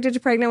you're attracted to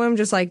pregnant women?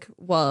 Just like,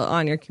 well,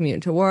 on your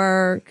commute to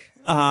work.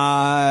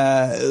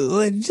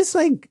 Just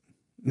like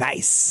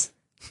nice.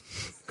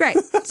 Great.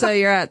 So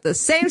you're at the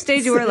same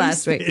stage you were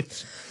last week.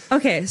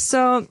 Okay,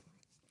 so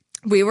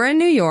we were in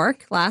New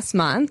York last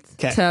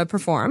month Okay. to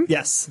perform.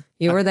 Yes.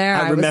 You were there.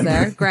 I was remember.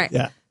 there. Great.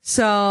 Yeah.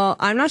 So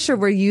I'm not sure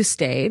where you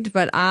stayed,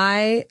 but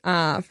I,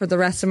 for the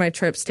rest of my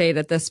trip, stayed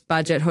at this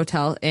budget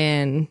hotel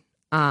in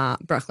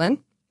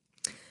Brooklyn.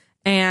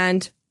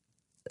 And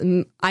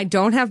I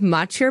don't have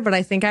much here, but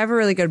I think I have a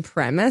really good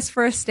premise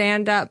for a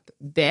stand-up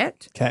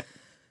bit. Okay.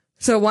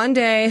 So one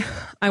day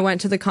I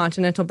went to the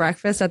Continental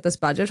Breakfast at this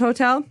budget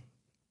hotel.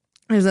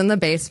 It was in the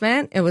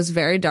basement. It was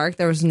very dark.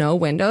 There was no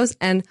windows.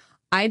 And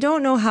I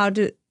don't know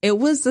it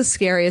was the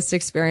scariest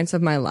experience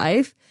of my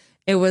life.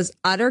 It was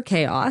utter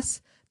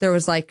chaos. There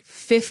was like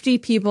 50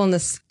 people in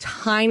this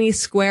tiny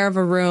square of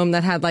a room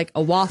that had like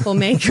a waffle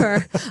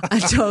maker, a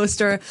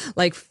toaster,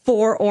 like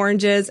 4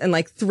 oranges and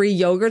like 3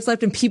 yogurts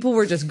left. And people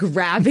were just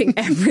grabbing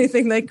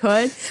everything they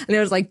could. And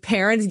there was like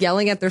parents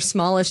yelling at their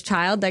smallest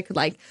child that could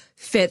like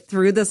fit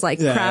through this like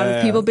crowd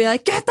of people, be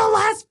like, get the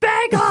last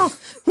bagel,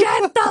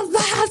 get the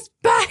last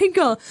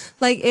bagel.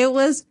 Like it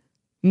was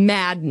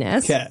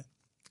madness. Okay.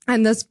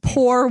 And this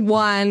poor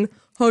one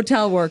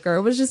hotel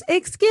worker was just,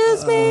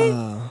 excuse me,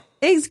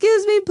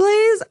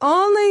 please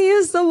only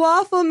use the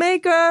waffle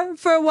maker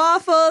for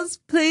waffles.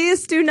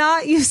 Please do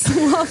not use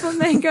the waffle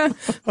maker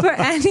for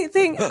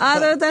anything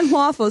other than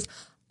waffles.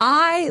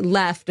 I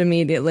left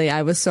immediately.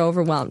 I was so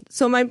overwhelmed.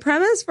 So my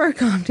premise for a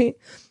comedy,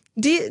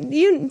 do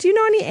you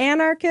know any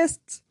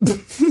anarchists?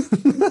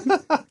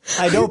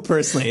 I don't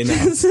personally know.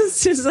 This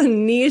is just a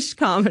niche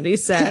comedy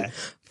set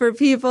for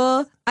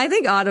people. I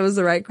think Ottawa's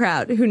the right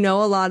crowd who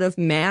know a lot of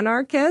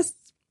manarchists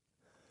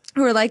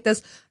who are like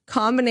this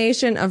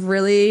combination of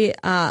really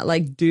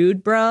like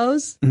dude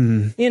bros,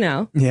 you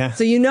know. Yeah.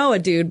 So you know a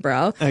dude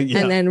bro, yeah.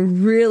 and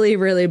then really,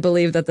 really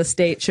believe that the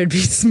state should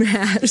be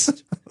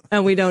smashed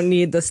and we don't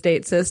need the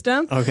state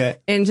system. Okay.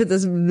 Into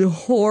this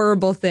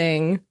horrible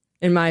thing.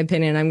 In my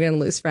opinion, I'm going to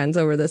lose friends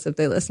over this if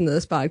they listen to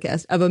this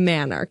podcast, of a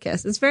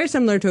manarchist. It's very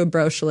similar to a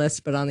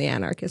brocialist, but on the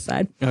anarchist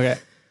side. Okay.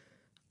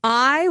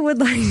 I would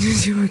like to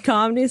do a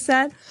comedy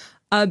set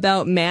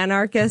about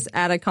manarchists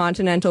at a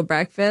continental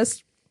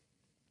breakfast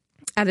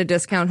at a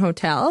discount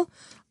hotel,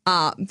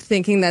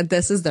 thinking that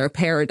this is their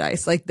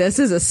paradise. Like this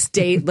is a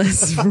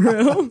stateless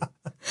room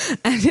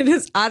and it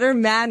is utter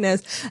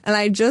madness. And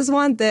I just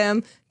want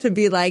them to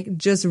be like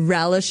just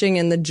relishing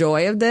in the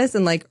joy of this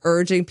and like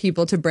urging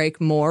people to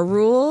break more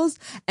rules.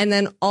 And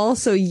then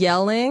also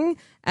yelling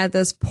at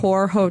this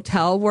poor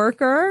hotel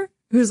worker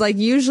who's like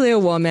usually a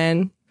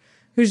woman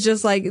who's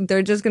just like,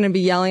 they're just going to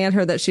be yelling at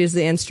her that she's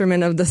the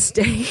instrument of the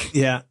state.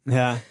 Yeah.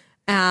 Yeah.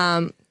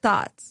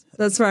 Thoughts.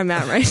 That's where I'm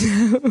at right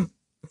now.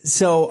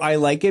 So I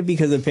like it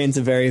because it paints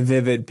a very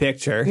vivid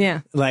picture.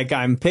 Yeah. Like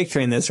I'm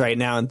picturing this right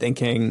now and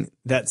thinking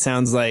that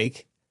sounds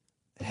like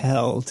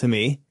hell to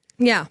me.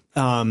 Yeah.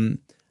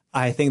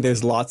 I think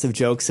there's lots of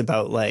jokes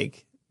about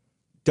like,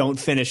 don't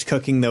finish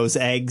cooking those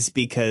eggs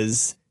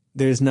because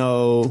there's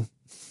no,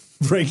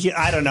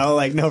 I don't know,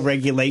 like no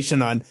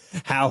regulation on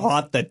how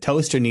hot the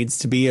toaster needs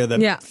to be or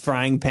the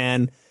frying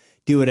pan.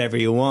 Do whatever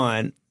you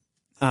want.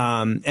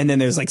 And then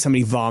there's like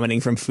somebody vomiting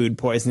from food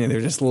poisoning.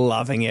 They're just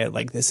loving it.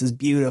 Like, this is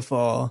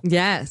beautiful.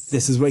 Yes.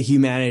 This is what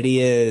humanity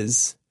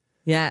is.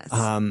 Yes.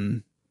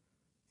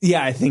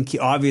 Yeah, I think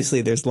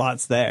obviously there's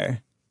lots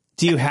there.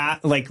 Do you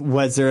have, like,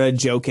 was there a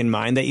joke in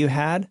mind that you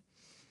had?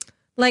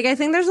 Like, I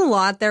think there's a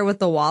lot there with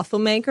the waffle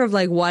maker of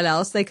like what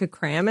else they could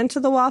cram into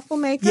the waffle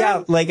maker.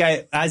 Yeah, like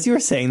as you were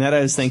saying that,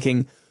 I was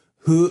thinking,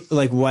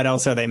 what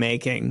else are they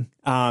making?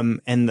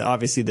 And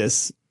obviously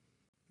this,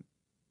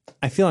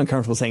 I feel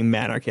uncomfortable saying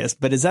manarchist,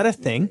 but is that a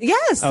thing?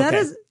 Yes, that Okay.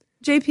 is.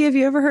 JP, have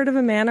you ever heard of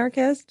a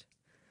manarchist?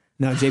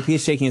 No, JP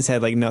is shaking his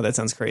head like, no, that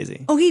sounds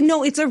crazy. Okay,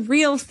 no, it's a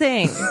real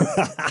thing.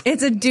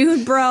 It's a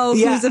dude bro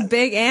Yeah. who's a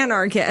big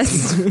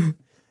anarchist.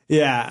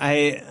 Yeah,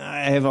 I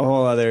have a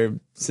whole other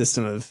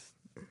system of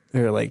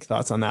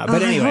thoughts on that.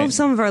 But anyway, I hope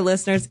some of our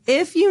listeners,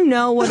 if you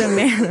know what a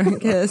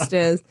manarchist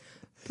is,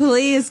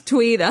 please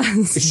tweet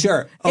us.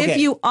 sure. Okay. If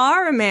you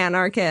are a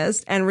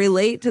manarchist and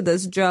relate to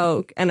this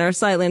joke and are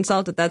slightly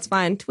insulted, that's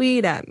fine.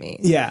 Tweet at me.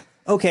 Yeah.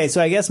 Okay.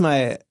 So I guess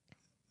my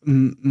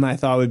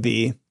thought would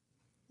be,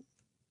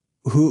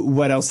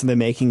 what else are they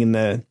making in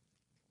the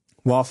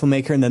waffle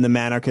maker? And then the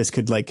manarchist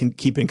could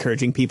keep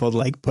encouraging people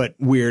to put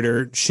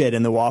weirder shit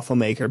in the waffle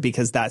maker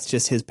because that's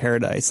just his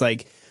paradise.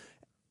 Like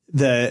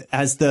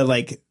as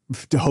the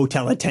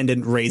hotel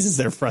attendant raises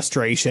their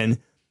frustration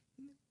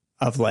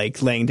of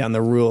laying down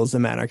the rules, the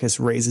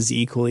manarchist raises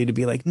equally to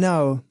be like,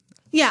 no.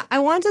 Yeah, I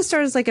want to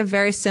start as a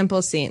very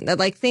simple scene that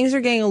things are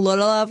getting a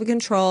little out of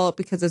control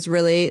because it's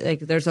really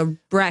there's a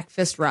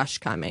breakfast rush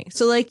coming.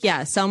 So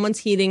someone's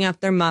heating up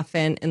their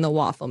muffin in the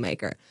waffle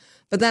maker.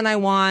 But then I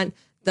want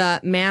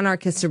the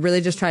manarchist to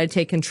really just try to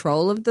take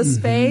control of the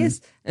space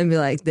and be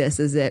like, this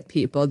is it,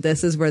 people.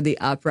 This is where the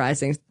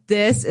uprising,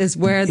 this is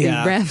where the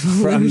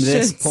revolution from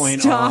this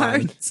point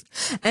starts.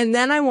 And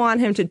then I want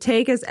him to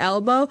take his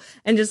elbow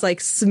and just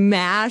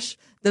smash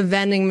the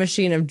vending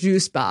machine of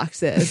juice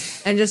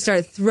boxes and just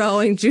start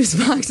throwing juice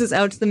boxes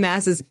out to the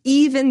masses,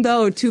 even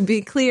though, to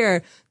be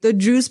clear, the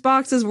juice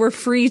boxes were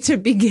free to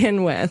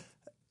begin with.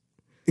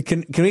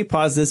 Can we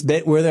pause this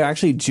bit? Were there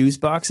actually juice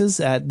boxes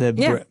at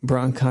the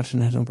Braun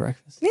Continental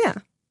breakfast? Yeah.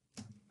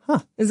 Huh.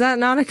 Is that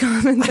not a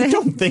common thing? I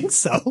don't think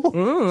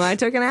so. I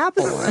took an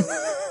apple one.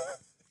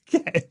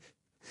 Okay.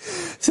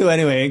 So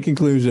anyway, in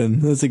conclusion,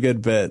 that's a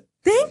good bit.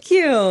 Thank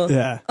you.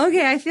 Yeah.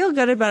 Okay, I feel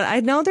good about it. I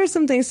know there's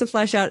some things to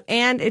flesh out,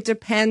 and it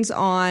depends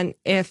on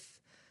if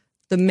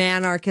the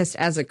manarchist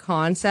as a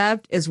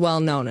concept is well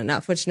known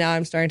enough, which now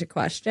I'm starting to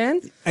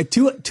question.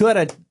 Two out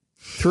of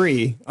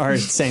three are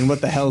saying,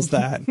 what the hell's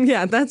that?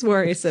 Yeah, that's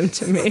worrisome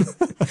to me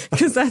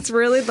because that's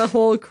really the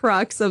whole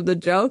crux of the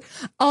joke.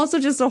 Also,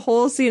 just a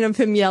whole scene of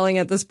him yelling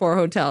at this poor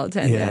hotel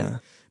attendant. Yeah.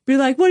 Be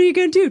like, what are you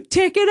going to do?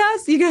 Ticket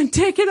us? You going to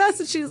ticket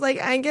us? And she's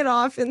like, I get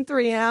off in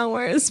 3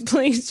 hours.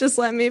 Please just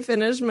let me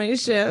finish my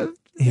shift.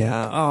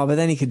 Yeah. Oh, but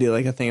then he could do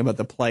a thing about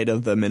the plight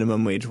of the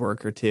minimum wage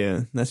worker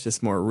too. That's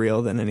just more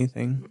real than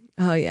anything.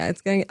 Oh, yeah. It's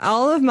going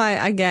all of my,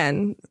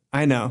 again,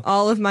 I know.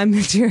 all of my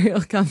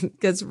material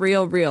gets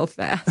real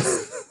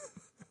fast.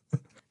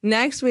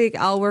 Next week,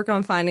 I'll work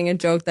on finding a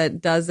joke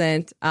that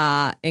doesn't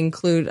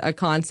include a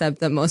concept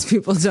that most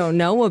people don't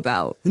know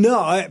about.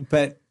 No,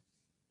 but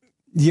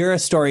you're a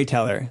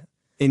storyteller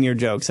in your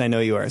jokes. I know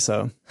you are.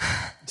 So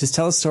just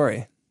tell a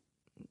story.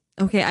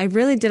 Okay,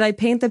 did I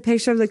paint the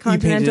picture of the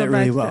Continental it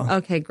really breakfast? well.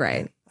 Okay,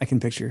 great. I can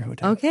picture your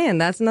hotel. Okay,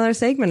 and that's another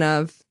segment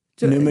of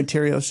New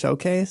material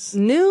showcase.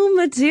 New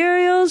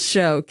Materials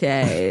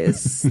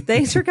Showcase.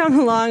 Thanks for coming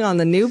along on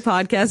the new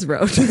podcast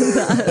road with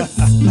us.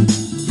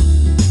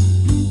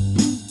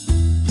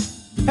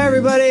 Hey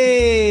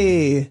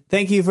everybody!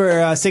 Thank you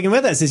for sticking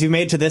with us. As you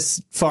made it to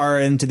this far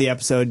into the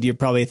episode, you're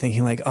probably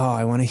thinking oh,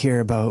 I want to hear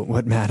about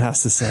what Matt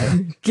has to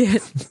say.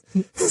 Get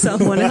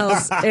someone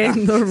else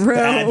in the room.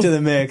 Add to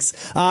the mix.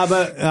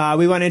 But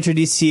we want to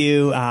introduce to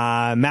you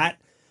Matt.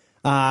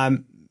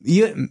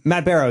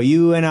 Matt Barrow,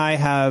 you and I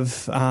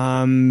have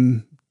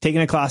taken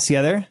a class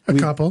together.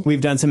 Couple. We've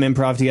done some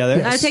improv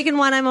together. I've taken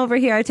one. I'm over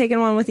here. I've taken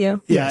one with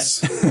you. Yes.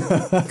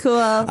 Cool.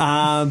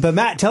 But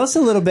Matt, tell us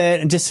a little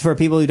bit, just for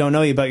people who don't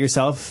know you, about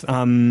yourself.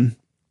 How long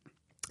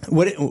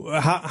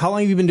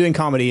have you been doing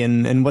comedy,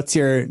 and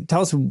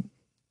tell us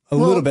a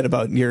little bit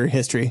about your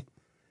history.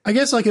 I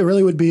guess it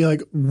really would be I'm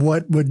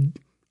going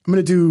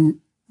to do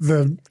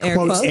the Air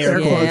quotes, quotes? air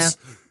Yeah. quotes.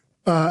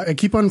 I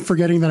keep on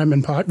forgetting that I'm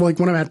in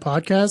when I'm at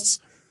podcasts,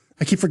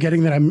 I keep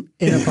forgetting that I'm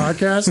in a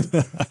podcast,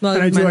 Well,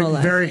 and I my do whole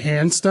life. very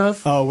hand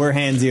stuff. Oh, we're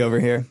handsy over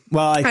here.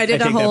 Well, I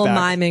did a take that whole back.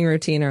 miming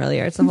routine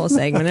earlier. It's a whole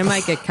segment. It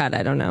might get cut.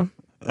 I don't know.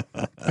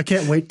 I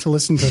can't wait to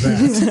listen to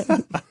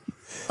that.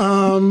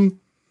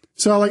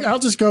 So I'll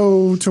just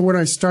go to when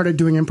I started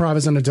doing improv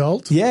as an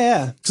adult.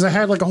 Yeah. Because I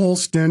had a whole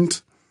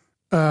stint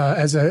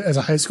as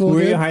a high school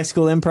Were kid. you a high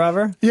school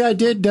improver? Yeah, I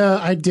did.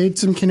 I did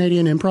some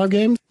Canadian improv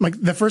games.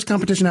 The first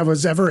competition I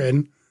was ever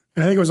in,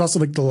 and I think it was also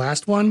the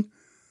last one.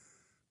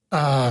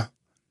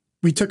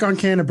 We took on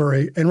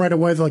Canterbury, and right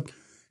away they're like,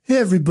 "Hey,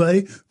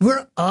 everybody,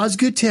 we're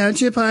Osgood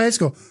Township High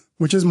School,"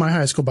 which is my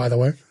high school, by the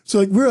way.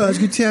 So we're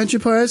Osgood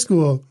Township High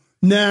School.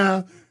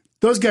 Nah,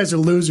 those guys are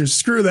losers.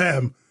 Screw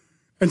them.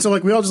 And so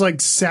we all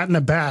just sat in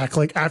the back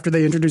after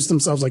they introduced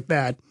themselves like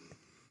that,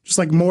 just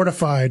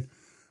mortified.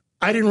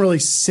 I didn't really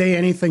say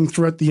anything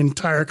throughout the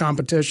entire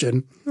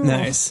competition.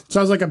 Nice. So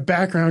I was a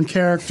background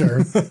character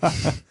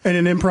in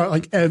an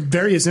improv,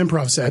 various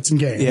improv sets and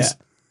games.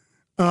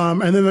 Yeah.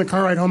 And then the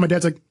car ride home, my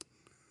dad's like,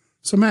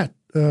 so Matt,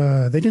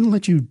 they didn't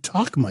let you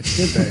talk much,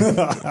 did they?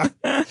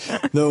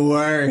 The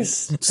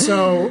worst.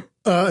 So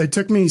it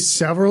took me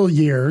several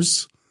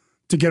years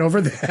to get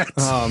over that.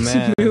 Oh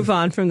man. Move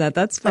on from that.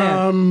 That's fair.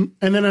 And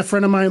then a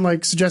friend of mine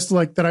like suggested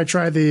like that I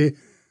try the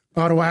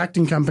Ottawa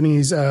Acting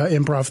Company's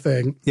improv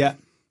thing. Yeah.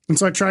 And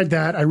so I tried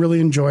that. I really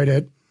enjoyed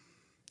it.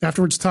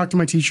 Afterwards, talked to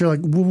my teacher, like,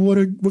 what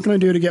can I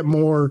do to get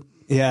more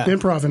Yeah.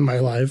 improv in my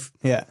life?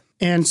 Yeah.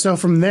 And so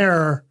from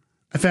there,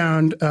 I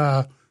found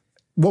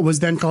what was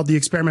then called the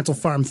Experimental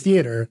Farm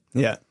Theater,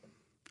 Yeah.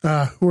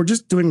 who were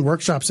just doing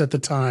workshops at the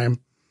time.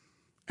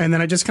 And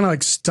then I just kind of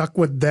like stuck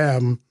with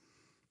them.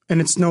 And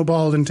it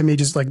snowballed into me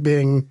just like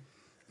being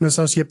an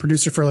associate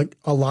producer for like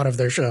a lot of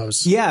their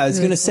shows. Yeah, I was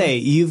going to say,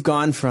 you've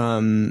gone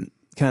from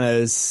kind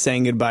of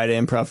saying goodbye to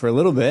improv for a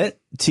little bit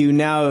to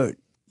now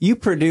you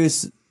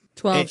produce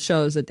 12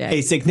 shows a day.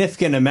 a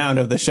significant amount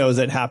of the shows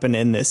that happen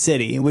in this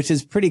city, which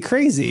is pretty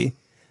crazy.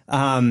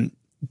 Do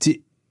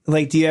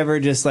you ever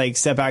just like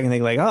step back and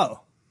think like,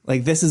 oh,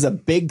 like this is a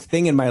big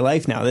thing in my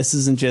life now. This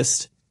isn't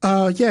just.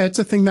 Yeah, it's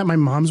a thing that my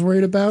mom's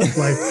worried about.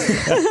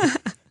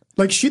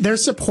 Like, they're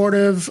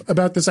supportive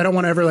about this. I don't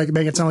want to ever like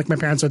make it sound like my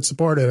parents aren't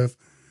supportive,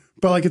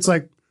 but like, it's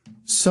like,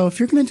 so if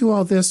you're going to do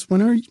all this,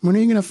 when are you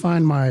going to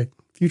find my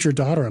future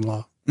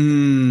daughter-in-law?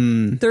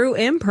 Through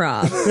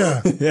improv.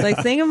 Yeah. Like,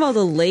 think of all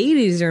the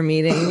ladies you're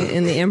meeting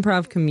in the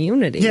improv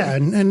community. Yeah.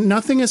 And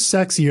nothing is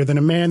sexier than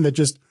a man that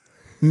just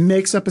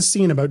makes up a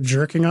scene about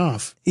jerking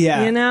off.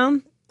 Yeah. You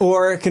know?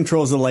 Or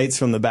controls the lights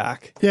from the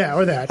back. Yeah.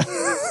 Or that.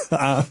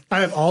 I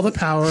have all the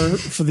power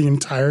for the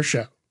entire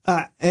show.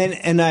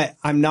 And I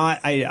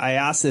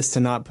asked this to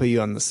not put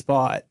you on the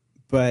spot,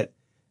 but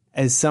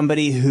as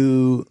somebody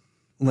who,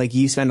 like,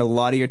 you spend a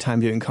lot of your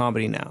time doing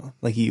comedy now,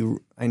 like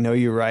I know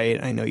you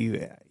write, I know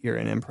you're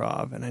in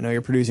improv, and I know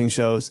you're producing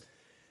shows.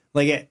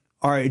 Like,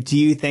 do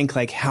you think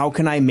like, how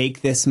can I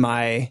make this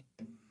my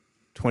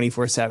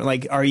 24/7?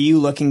 Like, are you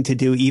looking to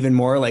do even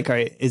more? Like,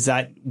 is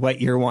that what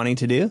you're wanting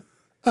to do?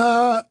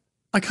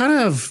 I kind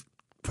of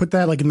put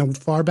that like in the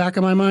far back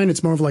of my mind.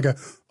 It's more of like it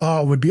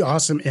would be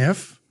awesome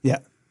if. Yeah.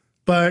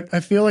 But I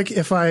feel like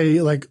if I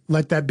like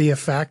let that be a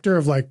factor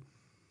of like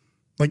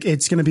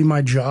it's going to be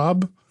my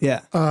job.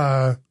 Yeah.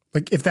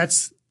 Like if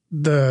that's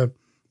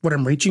what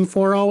I'm reaching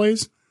for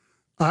always,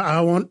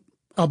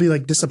 I'll be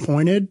like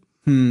disappointed.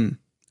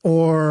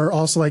 Or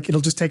also like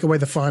it'll just take away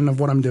the fun of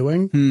what I'm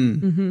doing.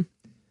 Mm-hmm.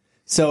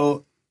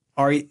 So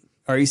are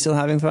you still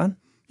having fun?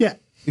 Yeah.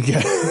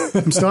 Yeah.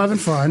 I'm still having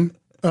fun.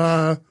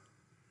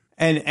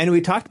 And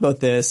we talked about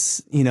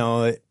this,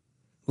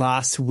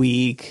 last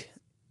week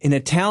in a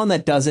town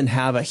that doesn't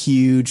have a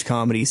huge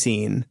comedy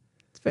scene.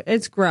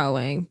 It's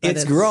growing. But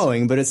It's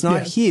growing, but it's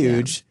not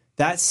huge. Yeah.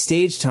 That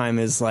stage time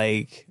is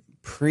like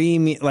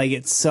premium, like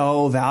it's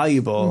so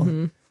valuable.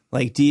 Mm-hmm.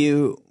 Like,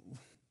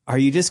 are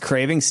you just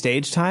craving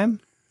stage time?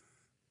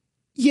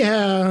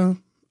 Yeah.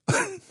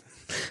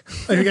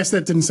 I guess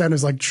that didn't sound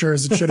as like sure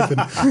as it should have been.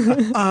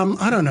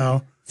 I don't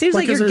know. Seems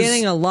like you're 'cause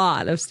getting a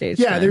lot of stage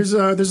Yeah, time. there's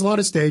a lot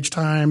of stage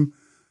time.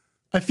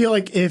 I feel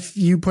like if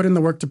you put in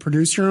the work to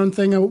produce your own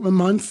thing a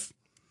month,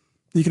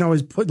 you can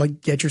always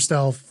get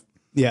yourself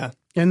Yeah.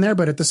 in there.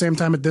 But at the same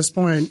time, at this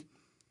point,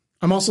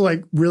 I'm also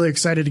like really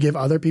excited to give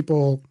other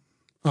people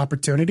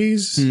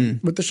opportunities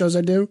with the shows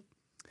I do.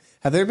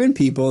 Have there been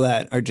people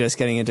that are just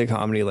getting into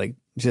comedy, like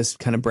just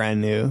kind of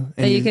brand new?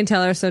 that you can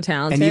tell are so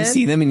talented. And you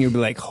see them and you'll be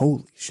like,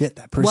 holy shit,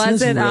 that person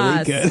Was is it really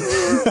us?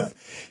 good.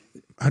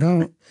 I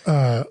don't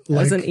like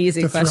That's an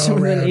easy to question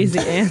throw with an around easy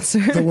answer.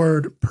 the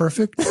word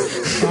perfect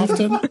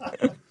often,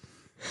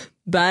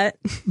 But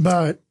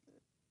but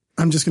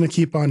I'm just going to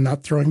keep on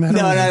not throwing that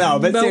No, around. no.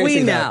 But But we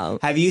seriously, though, know.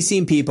 have you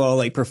seen people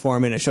like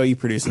perform in a show you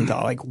produce and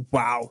thought like,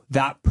 wow,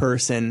 that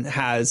person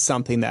has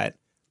something that,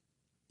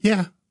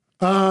 Yeah.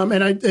 And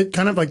it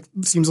kind of like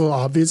seems a little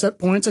obvious at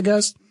points, I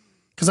guess,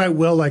 because I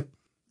will like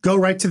go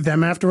right to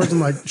them afterwards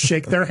and like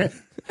shake their hand.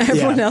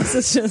 everyone else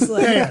is just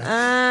like,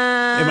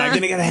 am I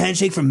going to get a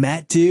handshake from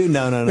Matt too?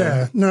 No.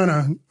 Yeah.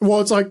 No.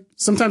 Well, it's like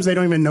sometimes they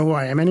don't even know who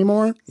I am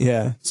anymore.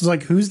 Yeah. So it's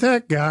like, who's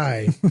that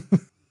guy?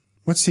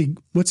 What's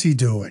he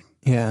doing?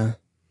 Yeah.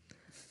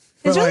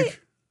 It's But really-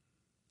 like,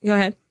 Go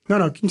ahead.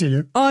 no,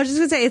 continue. Oh, I was just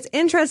gonna say it's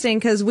interesting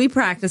because we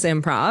practice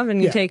improv and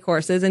you Yeah. take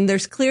courses, and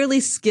there's clearly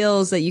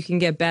skills that you can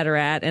get better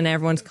at, and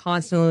everyone's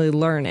constantly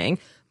learning.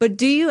 But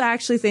do you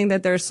actually think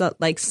that there's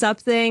like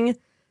something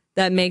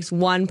that makes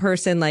one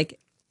person like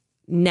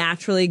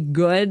naturally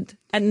good?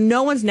 And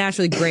no one's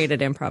naturally great at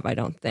improv, I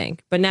don't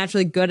think, but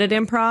naturally good at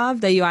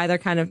improv that you either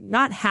kind of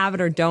not have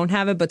it or don't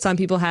have it, but some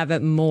people have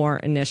it more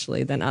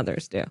initially than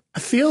others do. I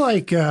feel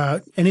like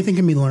anything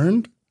can be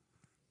learned,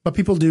 but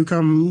people do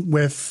come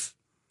with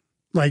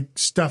like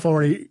stuff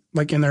already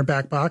like in their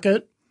back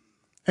pocket,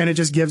 and it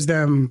just gives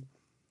them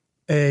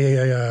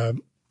a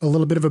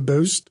little bit of a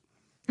boost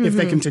if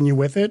they continue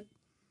with it,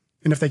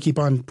 and if they keep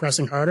on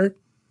pressing harder.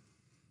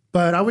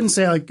 But I wouldn't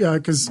say like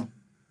because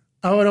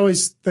I would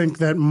always think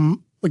that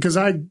because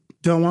I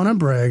don't want to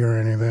brag or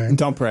anything.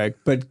 Don't brag,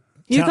 but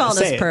You called us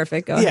say it.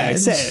 perfect. Go Yeah, ahead.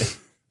 say it.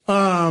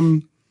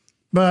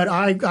 But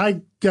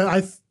I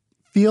I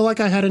feel like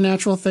I had a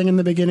natural thing in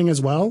the beginning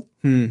as well,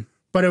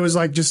 but it was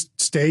like just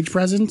stage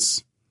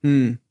presence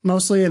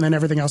mostly, and then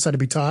everything else had to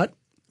be taught.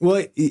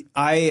 Well,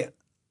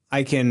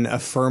 I can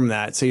affirm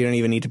that, so you don't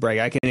even need to brag.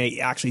 I can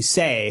actually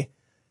say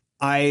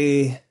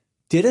I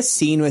did a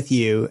scene with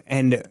you,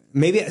 and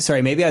maybe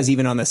I was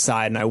even on the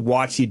side and I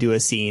watched you do a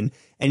scene,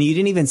 and you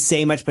didn't even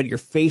say much, but your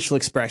facial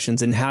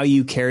expressions and how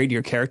you carried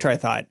your character, I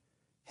thought,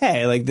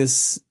 hey, like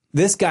this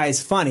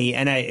guy's funny.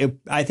 And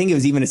I think it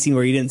was even a scene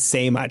where you didn't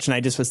say much, and I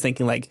just was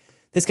thinking like,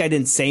 this guy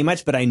didn't say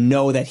much, but I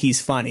know that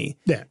he's funny.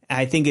 Yeah.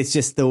 I think it's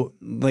just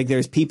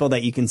there's people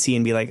that you can see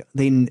and be like,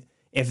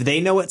 if they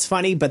know it's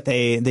funny, but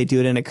they do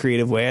it in a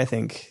creative way, I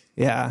think,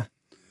 yeah.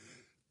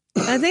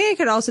 I think it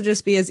could also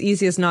just be as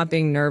easy as not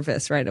being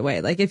nervous right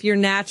away. Like if you're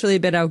naturally a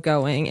bit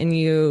outgoing and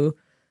you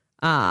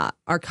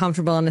are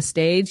comfortable on a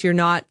stage, you're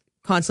not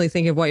constantly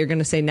thinking of what you're going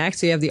to say next.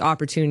 So you have the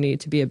opportunity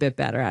to be a bit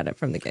better at it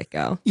from the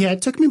get-go. Yeah,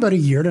 it took me about a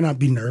year to not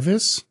be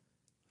nervous.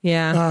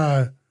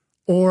 Yeah.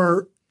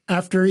 Or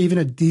after even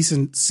a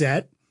decent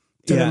set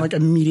to then like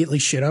immediately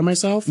shit on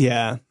myself.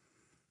 Yeah.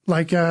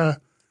 Like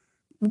a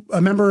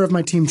member of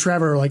my team,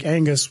 Trevor, like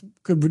Angus,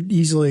 could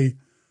easily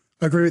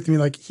agree with me.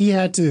 Like he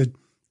had to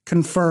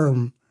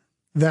confirm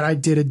that I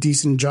did a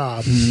decent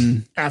job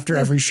after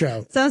every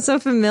show. Sounds so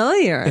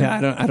familiar.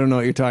 Yeah, I don't know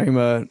what you're talking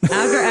about.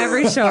 After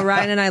every show,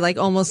 Ryan and I like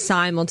almost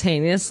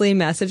simultaneously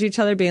message each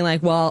other being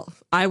like, well,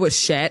 I was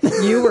shit.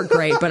 You were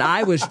great, but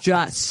I was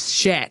just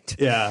shit.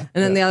 Yeah.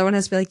 And then the other one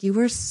has to be like, you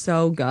were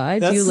so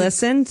good. You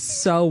listened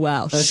so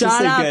well. That's Shut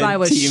just a up. good I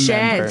was team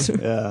shit.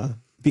 member. Yeah.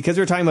 Because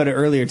we were talking about it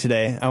earlier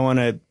today, I want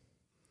to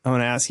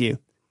ask you,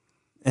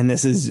 and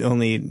this is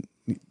only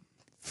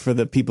for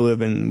the people who have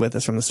been with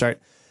us from the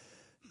start.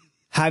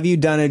 Have you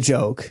done a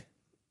joke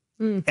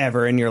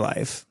ever in your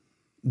life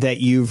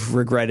that you've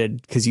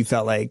regretted because you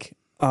felt like,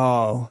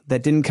 oh,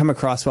 that didn't come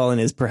across well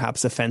and is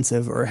perhaps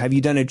offensive? Or have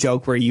you done a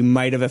joke where you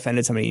might have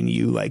offended somebody and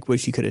you like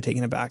wish you could have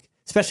taken it back?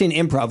 Especially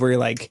in improv where you're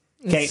like,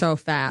 okay, It's so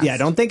fast. yeah,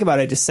 don't think about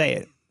it, just say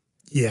it.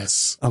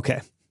 Yes.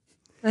 Okay.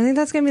 I think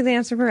that's going to be the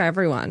answer for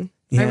everyone.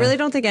 Yeah. I really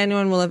don't think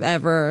anyone will have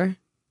ever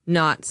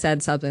not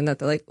said something that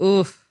they're like,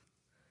 oof.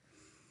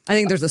 I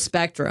think there's a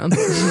spectrum,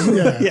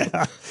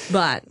 Yeah.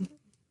 but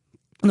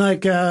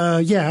Like,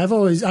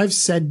 I've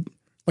said,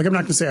 like, I'm not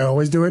going to say I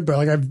always do it, but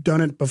like I've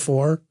done it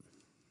before.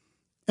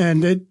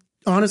 And it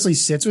honestly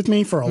sits with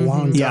me for a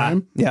long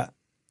time. Yeah.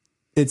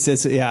 I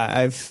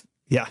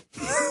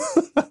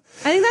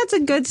I think that's a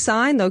good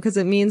sign though, because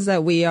it means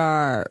that we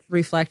are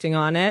reflecting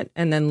on it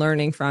and then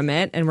learning from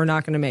it, and we're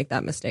not going to make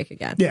that mistake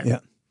again. Yeah. Yeah.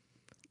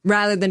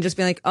 Rather than just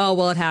being like, oh,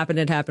 well, it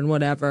happened,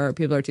 whatever.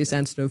 People are too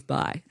sensitive.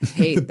 Bye. I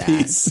hate that.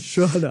 Peace.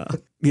 Shut up.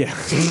 Yeah.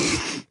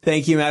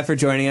 Thank you, Matt, for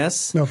joining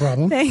us. No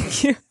problem.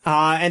 Thank you.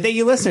 And thank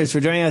you, listeners,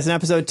 for joining us in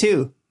episode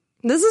 2.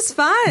 This is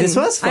fun. This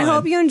was fun. I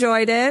hope you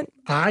enjoyed it.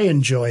 I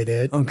enjoyed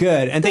it. Oh,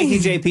 good. And thank you,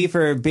 JP,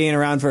 for being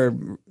around for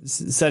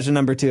session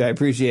number 2. I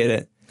appreciate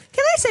it.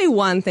 Can I say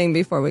one thing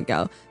before we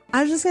go?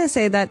 I was just going to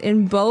say that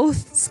in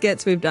both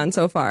skits we've done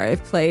so far,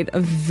 I've played a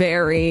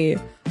very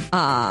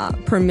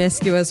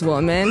promiscuous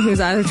woman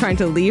who's either trying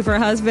to leave her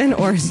husband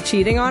or is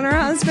cheating on her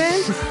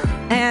husband.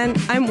 And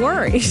I'm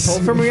worried. Pull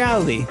from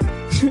reality.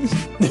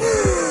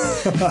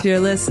 If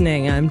you're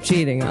listening, I'm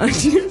cheating on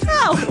you.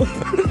 No.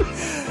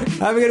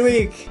 Have a good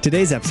week.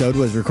 Today's episode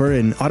was recorded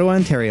in Ottawa,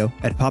 Ontario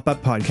at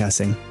Pop-Up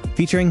Podcasting,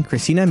 featuring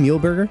Christina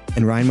Muehlberger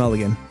and Ryan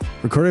Mulligan,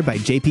 recorded by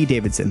JP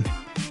Davidson,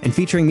 and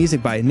featuring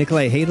music by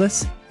Nikolai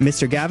Hadeless,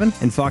 Mr. Gavin,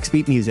 and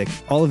Foxbeat Music,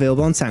 all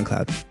available on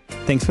SoundCloud.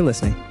 Thanks for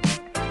listening.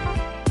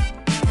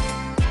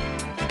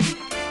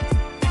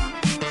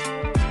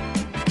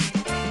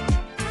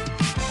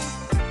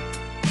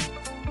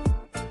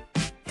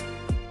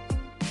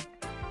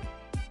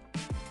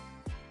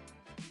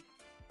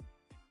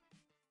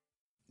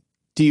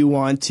 Do you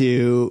want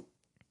to,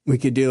 we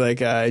could do like,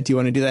 do you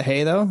want to do the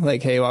hey though?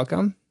 Like, hey,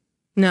 welcome?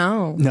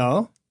 No.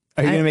 No?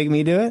 Are you going to make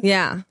me do it?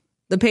 Yeah.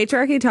 The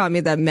patriarchy taught me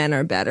that men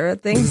are better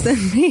at things than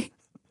me.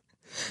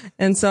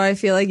 And so I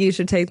feel like you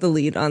should take the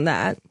lead on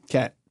that.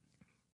 Okay.